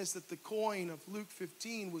says that the coin of Luke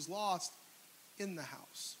 15 was lost in the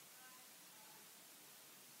house.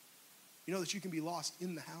 You know that you can be lost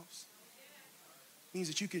in the house? It means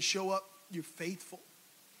that you can show up, you're faithful.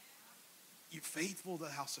 You're faithful to the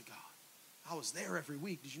house of God. I was there every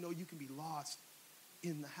week. Did you know you can be lost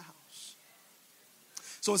in the house?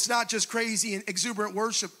 So it's not just crazy and exuberant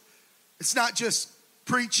worship. It's not just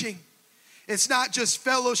preaching. It's not just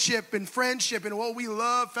fellowship and friendship. And we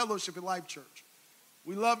love fellowship at Life Church.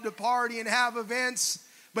 We love to party and have events.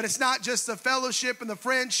 But it's not just the fellowship and the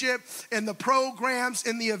friendship and the programs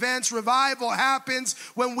and the events. Revival happens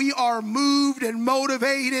when we are moved and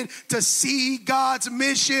motivated to see God's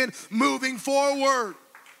mission moving forward.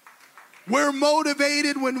 We're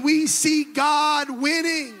motivated when we see God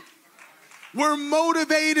winning. We're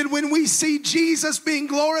motivated when we see Jesus being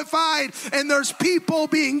glorified and there's people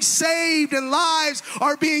being saved and lives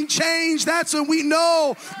are being changed. That's when we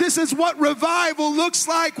know this is what revival looks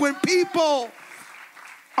like, when people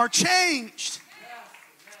are changed.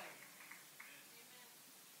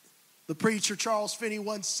 The preacher Charles Finney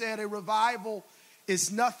once said, a revival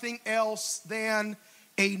is nothing else than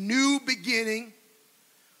a new beginning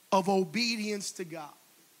of obedience to God.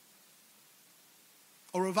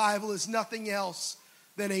 A revival is nothing else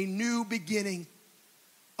than a new beginning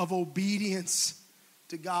of obedience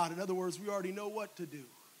to God. In other words, we already know what to do.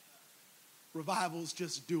 Revival is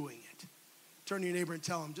just doing it. Turn to your neighbor and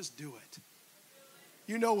tell him, just do it.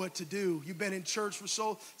 You know what to do. You've been in church for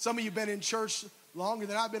some of you have been in church longer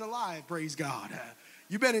than I've been alive, praise God.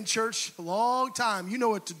 You've been in church a long time. You know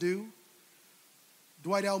what to do.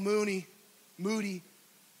 Dwight L. Moody,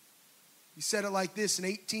 he said it like this in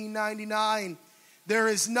 1899. There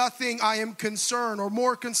is nothing I am concerned or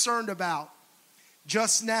more concerned about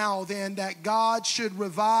just now than that God should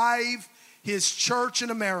revive his church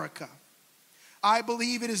in America. I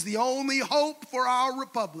believe it is the only hope for our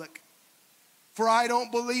republic. For I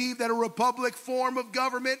don't believe that a republic form of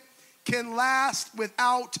government can last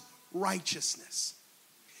without righteousness.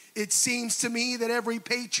 It seems to me that every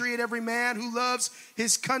patriot, every man who loves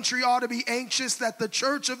his country ought to be anxious that the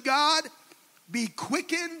church of God be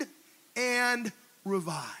quickened and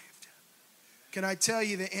revived. Can I tell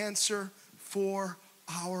you the answer for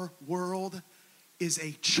our world is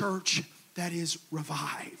a church that is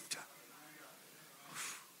revived?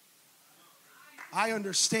 I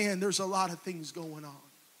understand there's a lot of things going on.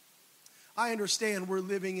 I understand we're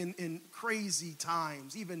living in crazy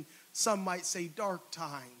times, even some might say dark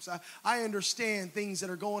times. I understand things that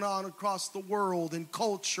are going on across the world and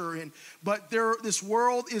culture, but this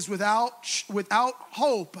world is without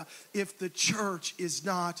hope if the church is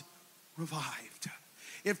not revived.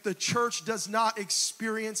 If the church does not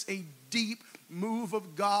experience a deep move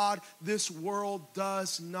of God, this world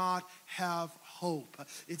does not have hope.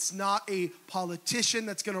 It's not a politician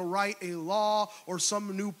that's going to write a law or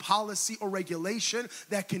some new policy or regulation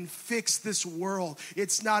that can fix this world.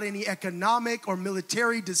 It's not any economic or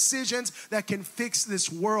military decisions that can fix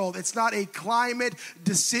this world. It's not a climate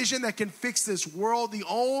decision that can fix this world. The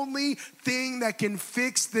only thing that can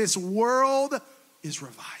fix this world is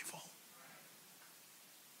revival.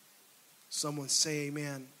 Someone say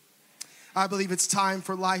amen. I believe it's time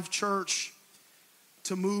for Life Church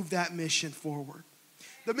to move that mission forward.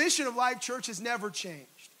 The mission of Life Church has never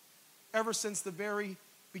changed ever since the very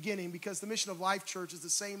beginning, because the mission of Life Church is the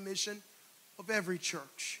same mission of every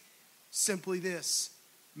church. Simply this: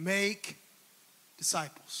 make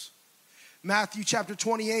disciples. Matthew chapter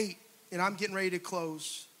 28, and I'm getting ready to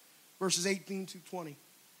close. Verses 18 to 20.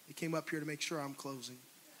 It came up here to make sure I'm closing.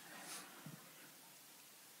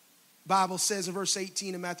 Bible says in verse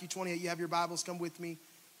 18 in Matthew 28, you have your Bibles, come with me.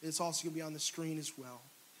 It's also going to be on the screen as well.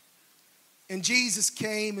 And Jesus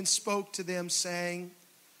came and spoke to them, saying,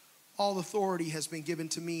 all authority has been given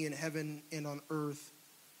to me in heaven and on earth.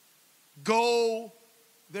 Go,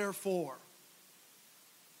 therefore,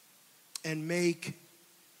 and make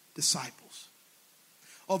disciples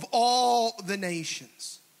of all the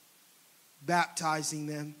nations, baptizing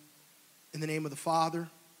them in the name of the Father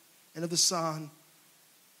and of the Son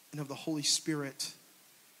and of the Holy Spirit.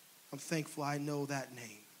 I'm thankful I know that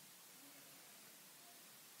name.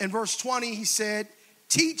 In verse 20, he said,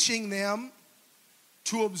 teaching them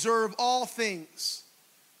to observe all things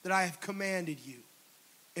that I have commanded you.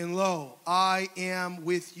 And lo, I am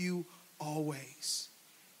with you always,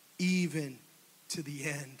 even to the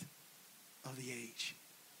end of the age.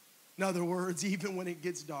 In other words, even when it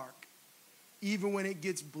gets dark, even when it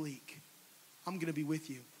gets bleak, I'm going to be with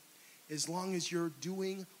you. As long as you're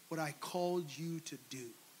doing what I called you to do.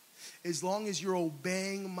 As long as you're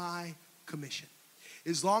obeying my commission.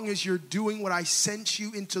 As long as you're doing what I sent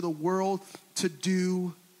you into the world to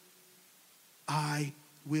do, I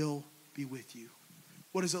will be with you.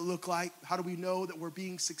 What does it look like? How do we know that we're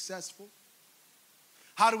being successful?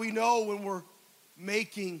 How do we know when we're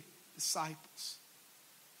making disciples?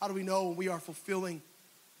 How do we know when we are fulfilling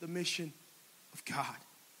the mission of God?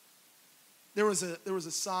 There was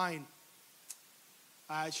a sign.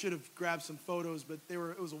 I should have grabbed some photos, but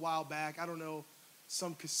it was a while back. I don't know,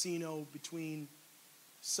 some casino between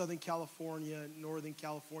Southern California and Northern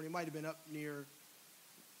California. It might have been up near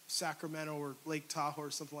Sacramento or Lake Tahoe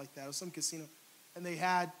or something like that. It was some casino. And they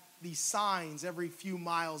had these signs every few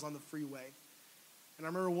miles on the freeway. And I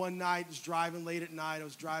remember one night, I was driving late at night. I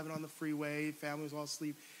was driving on the freeway. Family was all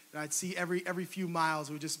asleep. And I'd see every few miles,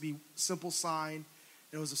 it would just be a simple sign. And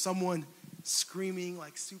it was someone screaming,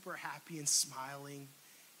 like super happy and smiling.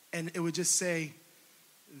 And it would just say,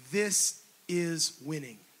 this is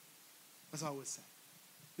winning. That's all it would say.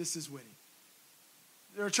 This is winning.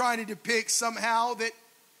 They're trying to depict somehow that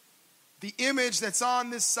the image that's on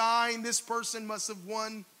this sign, this person must have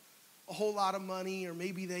won a whole lot of money, or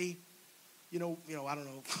maybe they, I don't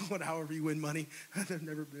know, however you win money. I've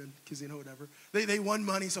never been casino, whatever. They won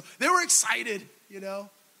money, so they were excited,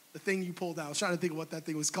 The thing you pulled out. I was trying to think of what that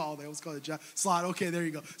thing was called. They always call it a slot. Okay, there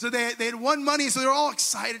you go. So they had won money, so they were all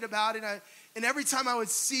excited about it. And every time I would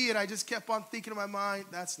see it, I just kept on thinking in my mind,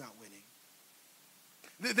 that's not winning.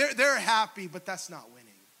 They're happy, but that's not winning.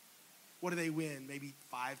 What do they win? Maybe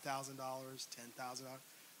 $5,000, $10,000.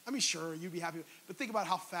 I mean, sure, you'd be happy. But think about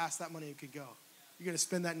how fast that money could go. You're going to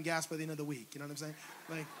spend that in gas by the end of the week. You know what I'm saying?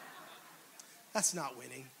 Like, that's not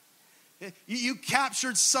winning. You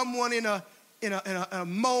captured someone in a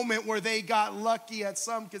moment where they got lucky at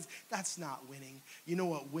some, because that's not winning. You know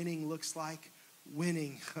what winning looks like?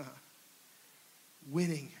 Winning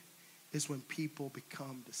is when people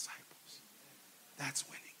become disciples. That's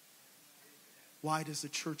winning. Why does the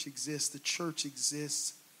church exist? The church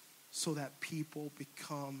exists so that people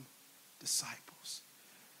become disciples.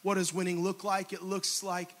 What does winning look like? It looks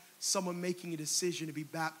like someone making a decision to be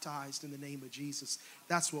baptized in the name of Jesus.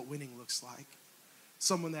 That's what winning looks like.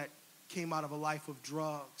 Someone that came out of a life of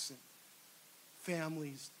drugs and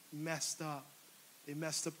families messed up. They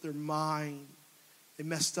messed up their mind. They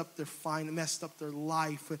messed up their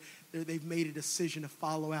life. They've made a decision to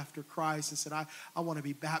follow after Christ and said, I want to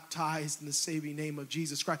be baptized in the saving name of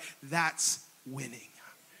Jesus Christ. That's winning.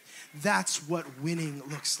 That's what winning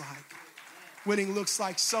looks like. Winning looks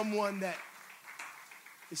like someone that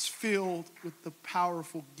is filled with the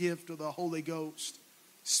powerful gift of the Holy Ghost,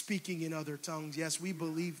 speaking in other tongues. Yes, we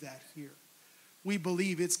believe that here. We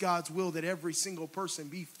believe it's God's will that every single person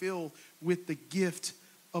be filled with the gift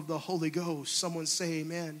of the Holy Ghost. Someone say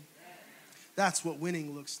amen. Amen. That's what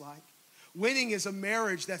winning looks like. Winning is a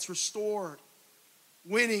marriage that's restored.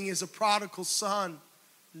 Winning is a prodigal son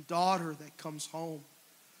and daughter that comes home.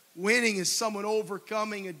 Winning is someone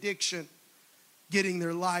overcoming addiction, getting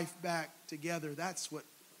their life back together. That's what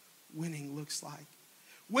winning looks like.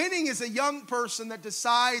 Winning is a young person that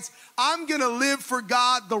decides, I'm going to live for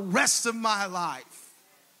God the rest of my life.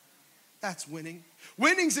 That's winning.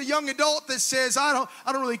 Winning's a young adult that says, I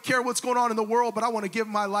don't really care what's going on in the world, but I want to give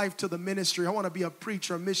my life to the ministry. I want to be a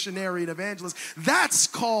preacher, a missionary, an evangelist. That's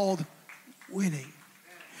called winning.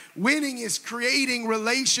 Winning is creating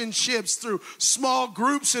relationships through small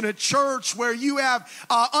groups in a church where you have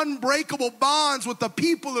unbreakable bonds with the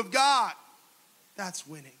people of God. That's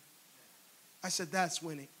winning. I said that's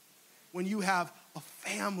winning. When you have a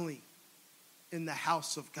family in the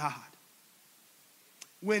house of God.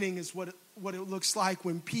 Winning is what it looks like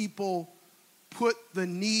when people put the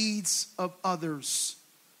needs of others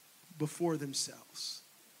before themselves.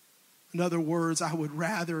 In other words, I would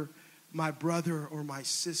rather my brother or my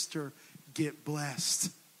sister get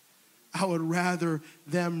blessed. I would rather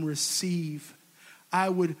them receive. I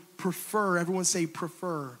would prefer, everyone say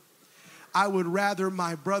prefer. I would rather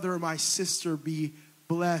my brother or my sister be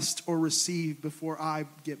blessed or receive before I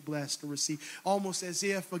get blessed or receive. Almost as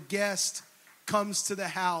if a guest comes to the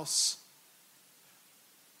house.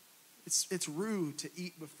 It's rude to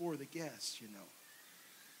eat before the guest, you know.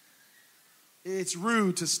 It's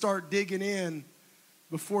rude to start digging in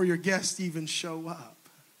before your guests even show up.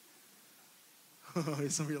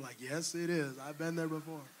 Some of you are like, yes, it is. I've been there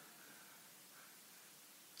before.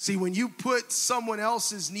 See, when you put someone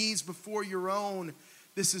else's needs before your own,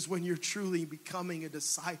 this is when you're truly becoming a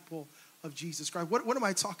disciple of Jesus Christ. What am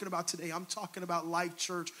I talking about today? I'm talking about Life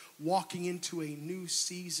Church walking into a new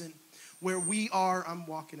season where we are. I'm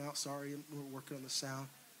walking out, sorry, we're working on the sound.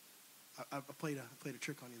 I played a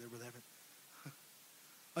trick on you there, Brother Evan.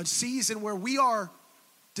 A season where we are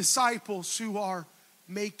disciples who are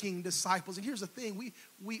making disciples. And here's the thing,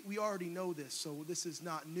 we already know this, so this is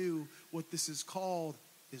not new. What this is called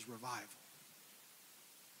is revival.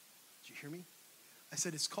 Did you hear me? I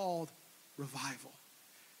said it's called revival.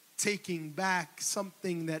 Taking back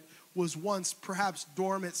something that was once perhaps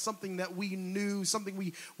dormant, something that we knew, something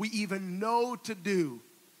we even know to do.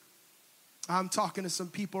 I'm talking to some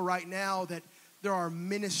people right now that there are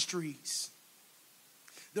ministries.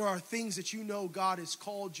 There are things that you know God has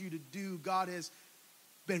called you to do. God has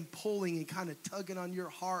been pulling and kind of tugging on your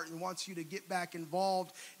heart and wants you to get back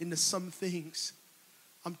involved into some things.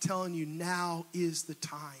 I'm telling you, now is the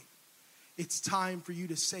time. It's time for you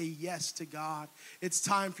to say yes to God. It's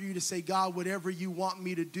time for you to say, God, whatever you want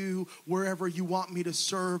me to do, wherever you want me to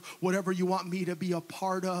serve, whatever you want me to be a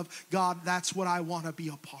part of, God, that's what I want to be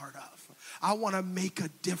a part of. I want to make a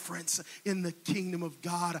difference in the kingdom of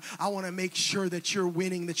God. I want to make sure that you're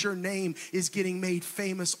winning, that your name is getting made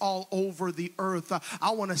famous all over the earth.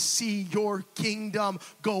 I want to see your kingdom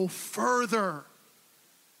go further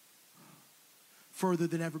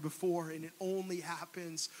than ever before. And it only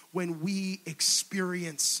happens when we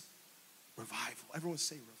experience revival. Everyone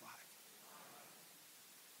say revival.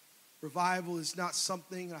 Revival is not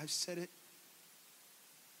something, I've said it,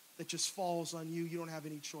 that just falls on you. You don't have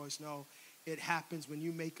any choice. No. It happens when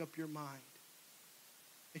you make up your mind.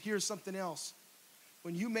 And here's something else.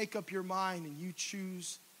 When you make up your mind and you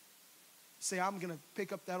choose, say, I'm going to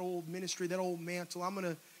pick up that old ministry, that old mantle. I'm going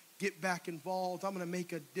to get back involved. I'm going to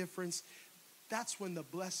make a difference. That's when the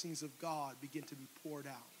blessings of God begin to be poured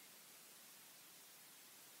out.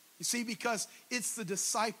 You see, because it's the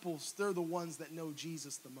disciples, they're the ones that know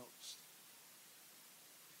Jesus the most.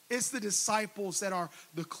 It's the disciples that are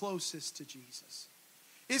the closest to Jesus.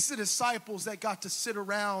 It's the disciples that got to sit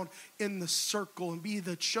around in the circle and be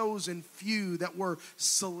the chosen few that were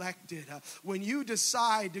selected. When you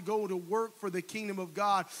decide to go to work for the kingdom of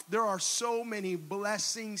God, there are so many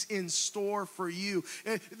blessings in store for you.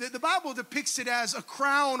 The Bible depicts it as a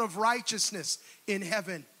crown of righteousness in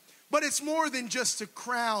heaven. But it's more than just a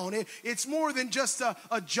crown. It's more than just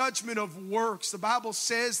a judgment of works. The Bible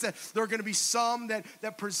says that there are going to be some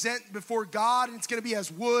that present before God, and it's going to be as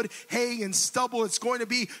wood, hay, and stubble. It's going to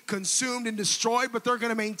be consumed and destroyed, but they're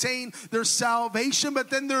going to maintain their salvation. But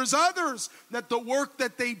then there's others that the work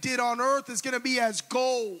that they did on earth is going to be as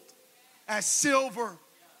gold, as silver.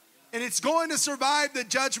 And it's going to survive the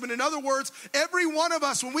judgment. In other words, every one of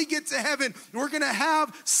us, when we get to heaven, we're going to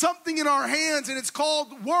have something in our hands, and it's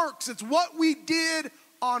called works. It's what we did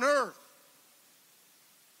on earth.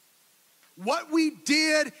 What we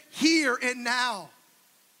did here and now.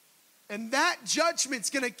 And that judgment's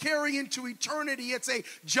going to carry into eternity. It's a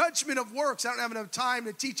judgment of works. I don't have enough time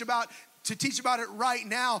to teach about it right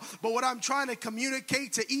now, but what I'm trying to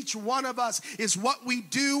communicate to each one of us is what we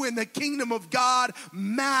do in the kingdom of God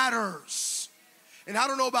matters. And I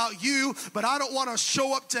don't know about you, but I don't want to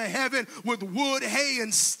show up to heaven with wood, hay,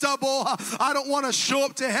 and stubble. I don't want to show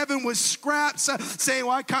up to heaven with scraps, saying,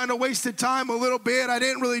 well, I kind of wasted time a little bit. I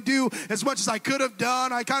didn't really do as much as I could have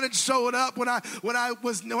done. I kind of showed up when I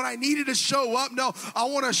needed to show up. No, I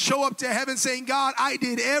want to show up to heaven saying, God, I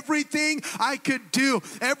did everything I could do.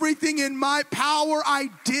 Everything in my power, I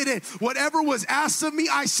did it. Whatever was asked of me,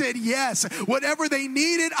 I said yes. Whatever they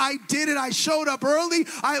needed, I did it. I showed up early.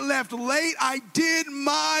 I left late. I did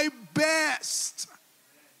my best.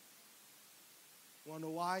 Want to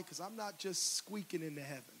know why? Because I'm not just squeaking into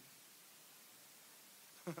heaven.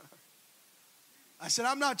 I said,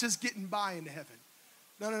 I'm not just getting by into heaven.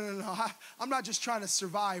 No. I'm not just trying to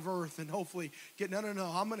survive earth and hopefully get, no.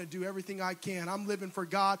 I'm going to do everything I can. I'm living for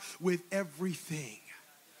God with everything.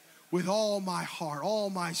 With all my heart, all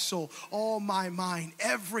my soul, all my mind,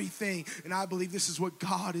 everything. And I believe this is what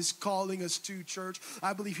God is calling us to, church.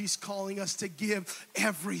 I believe he's calling us to give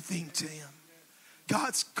everything to him.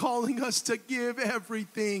 God's calling us to give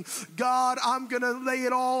everything. God, I'm going to lay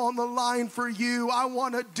it all on the line for you. I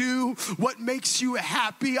want to do what makes you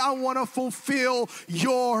happy. I want to fulfill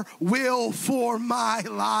your will for my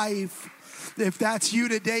life. If that's you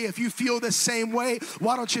today, if you feel the same way,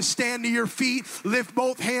 why don't you stand to your feet, lift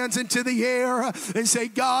both hands into the air and say,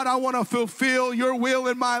 God, I want to fulfill your will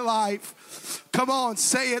in my life. Come on,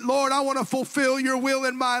 say it. Lord, I want to fulfill your will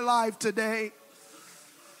in my life today.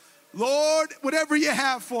 Lord, whatever you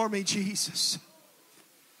have for me, Jesus.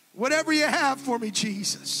 Whatever you have for me,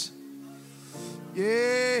 Jesus.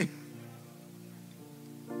 Yeah.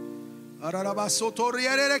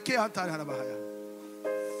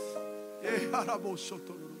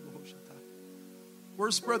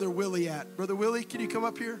 Where's Brother Willie at? Brother Willie, can you come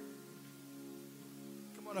up here?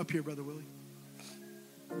 Come on up here, Brother Willie.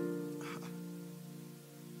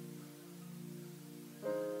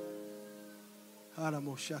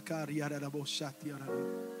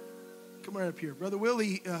 Come right up here. Brother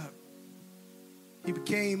Willie, he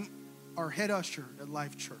became our head usher at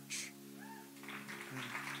Life Church.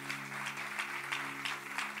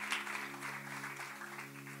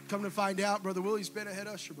 Come to find out, Brother Willie's been a head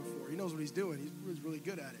usher before. He knows what he's doing. He's really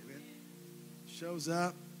good at it, man. Shows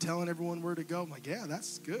up, telling everyone where to go. I'm like, yeah,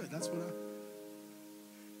 that's good. That's what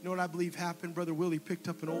you know what I believe happened? Brother Willie picked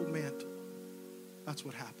up an old mantle. That's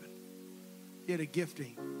what happened. He had a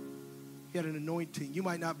gifting. He had an anointing. You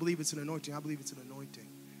might not believe it's an anointing. I believe it's an anointing.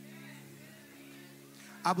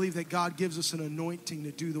 I believe that God gives us an anointing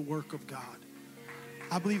to do the work of God.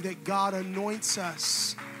 I believe that God anoints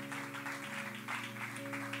us.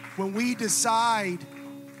 When we decide,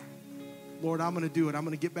 Lord, I'm going to do it. I'm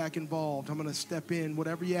going to get back involved. I'm going to step in.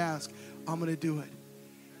 Whatever you ask, I'm going to do it.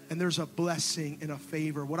 And there's a blessing and a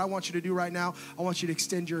favor. What I want you to do right now, I want you to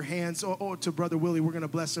extend your hands to Brother Willie. We're going to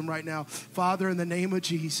bless him right now. Father, in the name of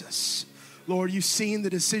Jesus, Lord, you've seen the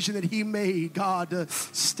decision that he made, God, to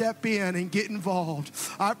step in and get involved.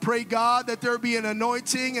 I pray, God, that there be an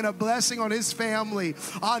anointing and a blessing on his family,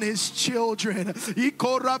 on his children.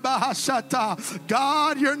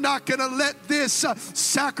 God, you're not going to let this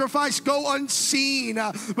sacrifice go unseen,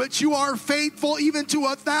 but you are faithful even to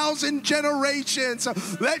 1,000 generations.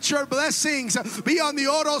 Let your blessings be on the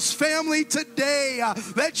Oros family today.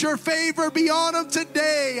 Let your favor be on him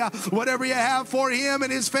today. Whatever you have for him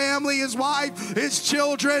and his family, his wife, his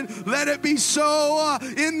children, let it be so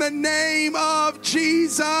in the name of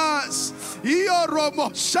Jesus. God's going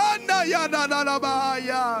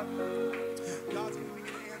to begin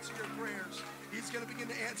to answer your prayers. He's going to begin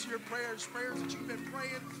to answer your prayers that you've been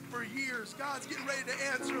praying for years. God's getting ready to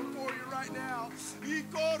answer them for you right now.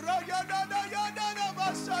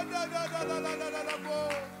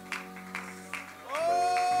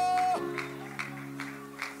 Oh!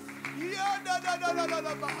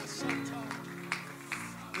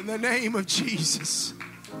 In the name of Jesus.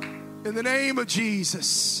 In the name of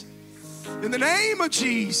Jesus. In the name of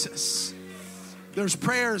Jesus. There's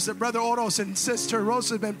prayers that Brother Oros and Sister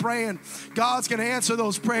Rosa have been praying. God's going to answer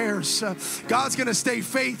those prayers. God's going to stay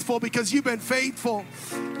faithful because you've been faithful.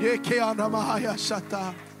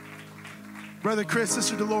 Brother Chris,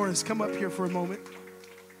 Sister Dolores, come up here for a moment.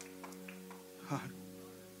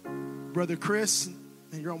 Brother Chris,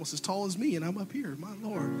 and you're almost as tall as me, and I'm up here. My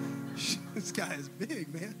Lord. This guy is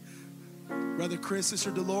big, man. Brother Chris,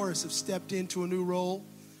 Sister Dolores have stepped into a new role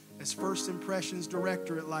as First Impressions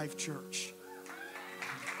Director at Life Church.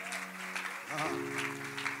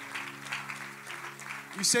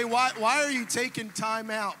 You say, why are you taking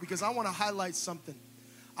time out? Because I want to highlight something.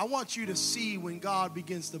 I want you to see when God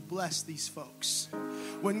begins to bless these folks.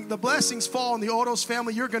 when the blessings fall on the Oros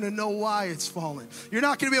family, you're going to know why it's falling. You're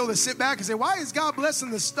not going to be able to sit back and say, why is God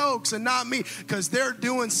blessing the Stokes and not me? Because they're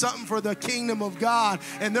doing something for the kingdom of God,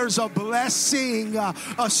 and there's a blessing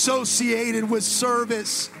associated with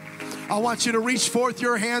service. I want you to reach forth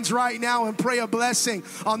your hands right now and pray a blessing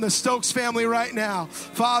on the Stokes family right now.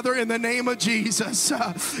 Father, in the name of Jesus, Lord,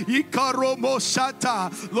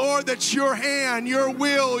 that your hand, your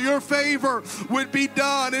will, your favor would be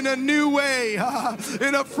done in a new way,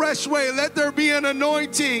 in a fresh way. Let there be an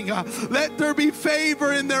anointing. Let there be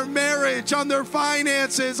favor in their marriage, on their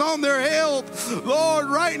finances, on their health. Lord,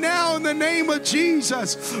 right now in the name of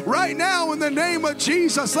Jesus, right now in the name of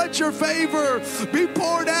Jesus, let your favor be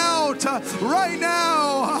poured out. Right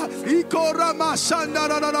now,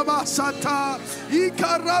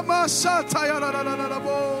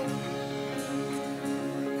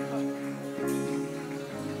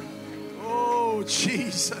 oh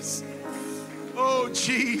Jesus, oh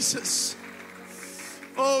Jesus,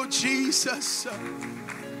 oh Jesus.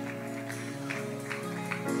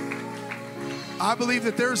 I believe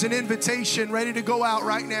that there's an invitation ready to go out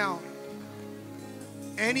right now.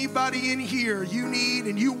 Anybody in here you need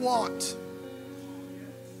and you want.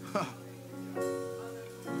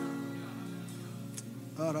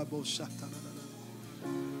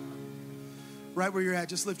 Right where you're at,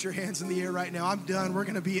 just lift your hands in the air right now. I'm done. We're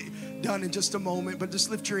going to be done in just a moment, but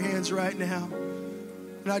just lift your hands right now.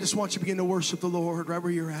 And I just want you to begin to worship the Lord right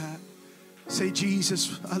where you're at. Say,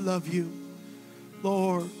 Jesus, I love you.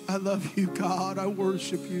 Lord, I love you. God, I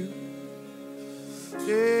worship you.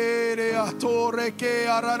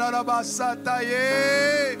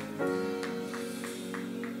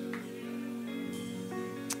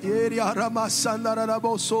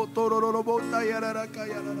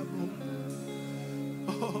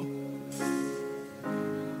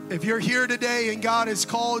 If you're here today and God has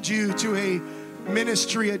called you to a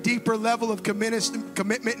ministry, a deeper level of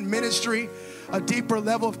commitment in ministry, a deeper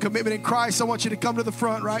level of commitment in Christ, I want you to come to the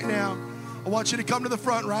front right now. I want you to come to the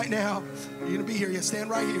front right now. You're going to be here. You stand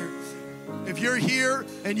right here. If you're here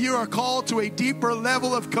and you are called to a deeper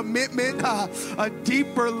level of commitment, a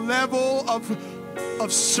deeper level of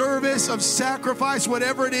service, of sacrifice,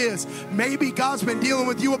 whatever it is. Maybe God's been dealing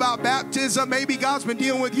with you about baptism. Maybe God's been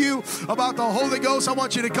dealing with you about the Holy Ghost. I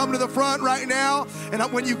want you to come to the front right now. And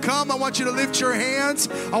when you come, I want you to lift your hands.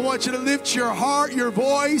 I want you to lift your heart, your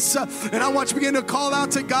voice. And I want you to begin to call out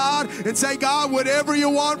to God and say, God, whatever you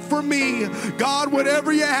want for me. God,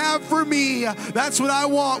 whatever you have for me. That's what I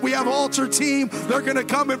want. We have altar team. They're going to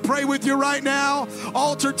come and pray with you right now.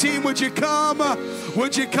 Altar team, would you come?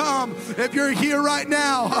 Would you come? If you're here right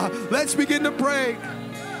now, let's begin to pray.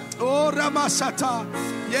 Oh, Ramasata.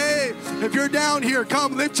 Yay. If you're down here,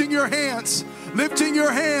 come lifting your hands. Lifting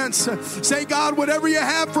your hands. Say, God, whatever you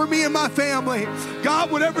have for me and my family. God,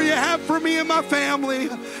 whatever you have for me and my family.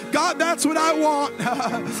 God, that's what I want.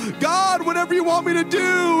 God, whatever you want me to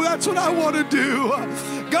do, that's what I want to do.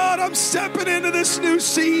 God, I'm stepping into this new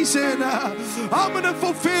season. I'm going to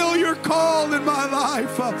fulfill your call in my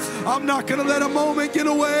life. I'm not going to let a moment get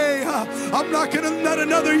away. I'm not going to let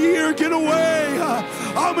another year get away.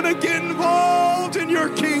 I'm going to get involved in your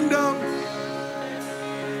kingdom.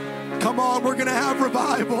 Come on, we're going to have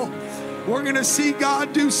revival. We're going to see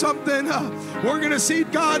God do something. We're going to see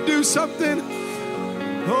God do something.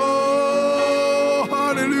 Oh,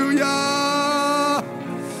 hallelujah.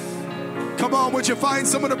 Come on, would you find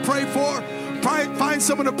someone to pray for? Find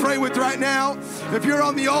someone to pray with right now. If you're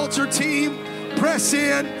on the altar team, press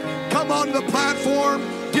in. Come on to the platform.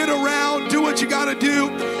 Get around. Do what you got to do.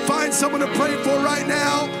 Find someone to pray for right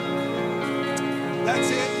now. That's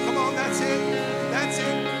it. Come on, that's it. That's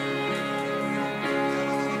it.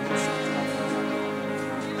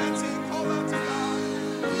 That's it. Call out to God.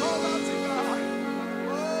 Call out to God.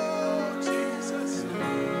 Oh, Jesus.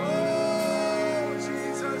 Oh,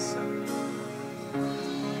 Jesus.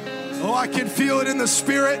 Oh, I can feel it in the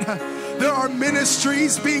spirit. There are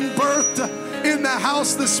ministries being birthed in the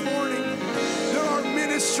house this morning. There are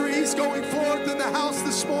ministries going forth in the house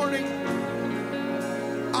this morning.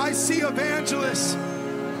 I see evangelists.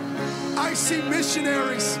 I see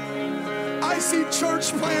missionaries. I see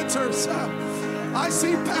church planters. I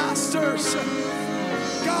see pastors.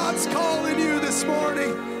 God's calling you this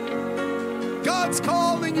morning. God's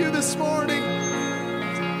calling you this morning.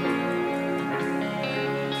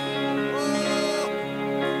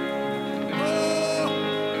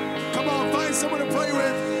 Come on, find someone to pray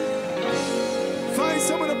with. Find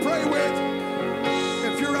someone to pray with.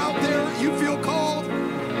 If you're out there, you feel called,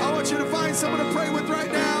 I want you to find someone to pray with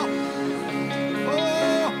right now.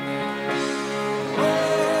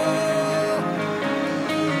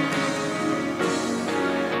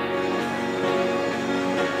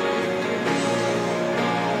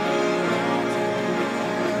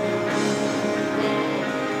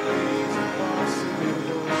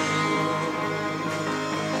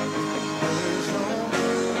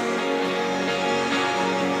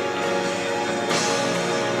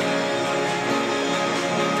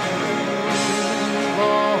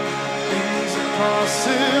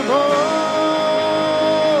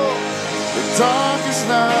 The darkest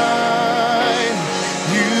night,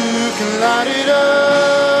 you can light it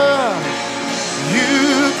up.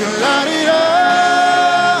 You can light it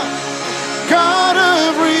up. God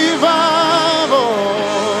of revival,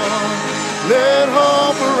 let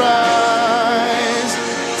hope arise.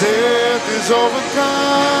 Death is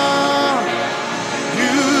overcome.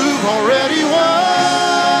 You've already won.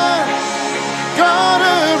 God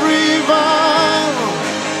of revival,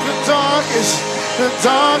 the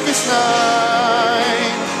darkest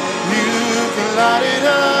night, you can light it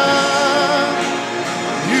up.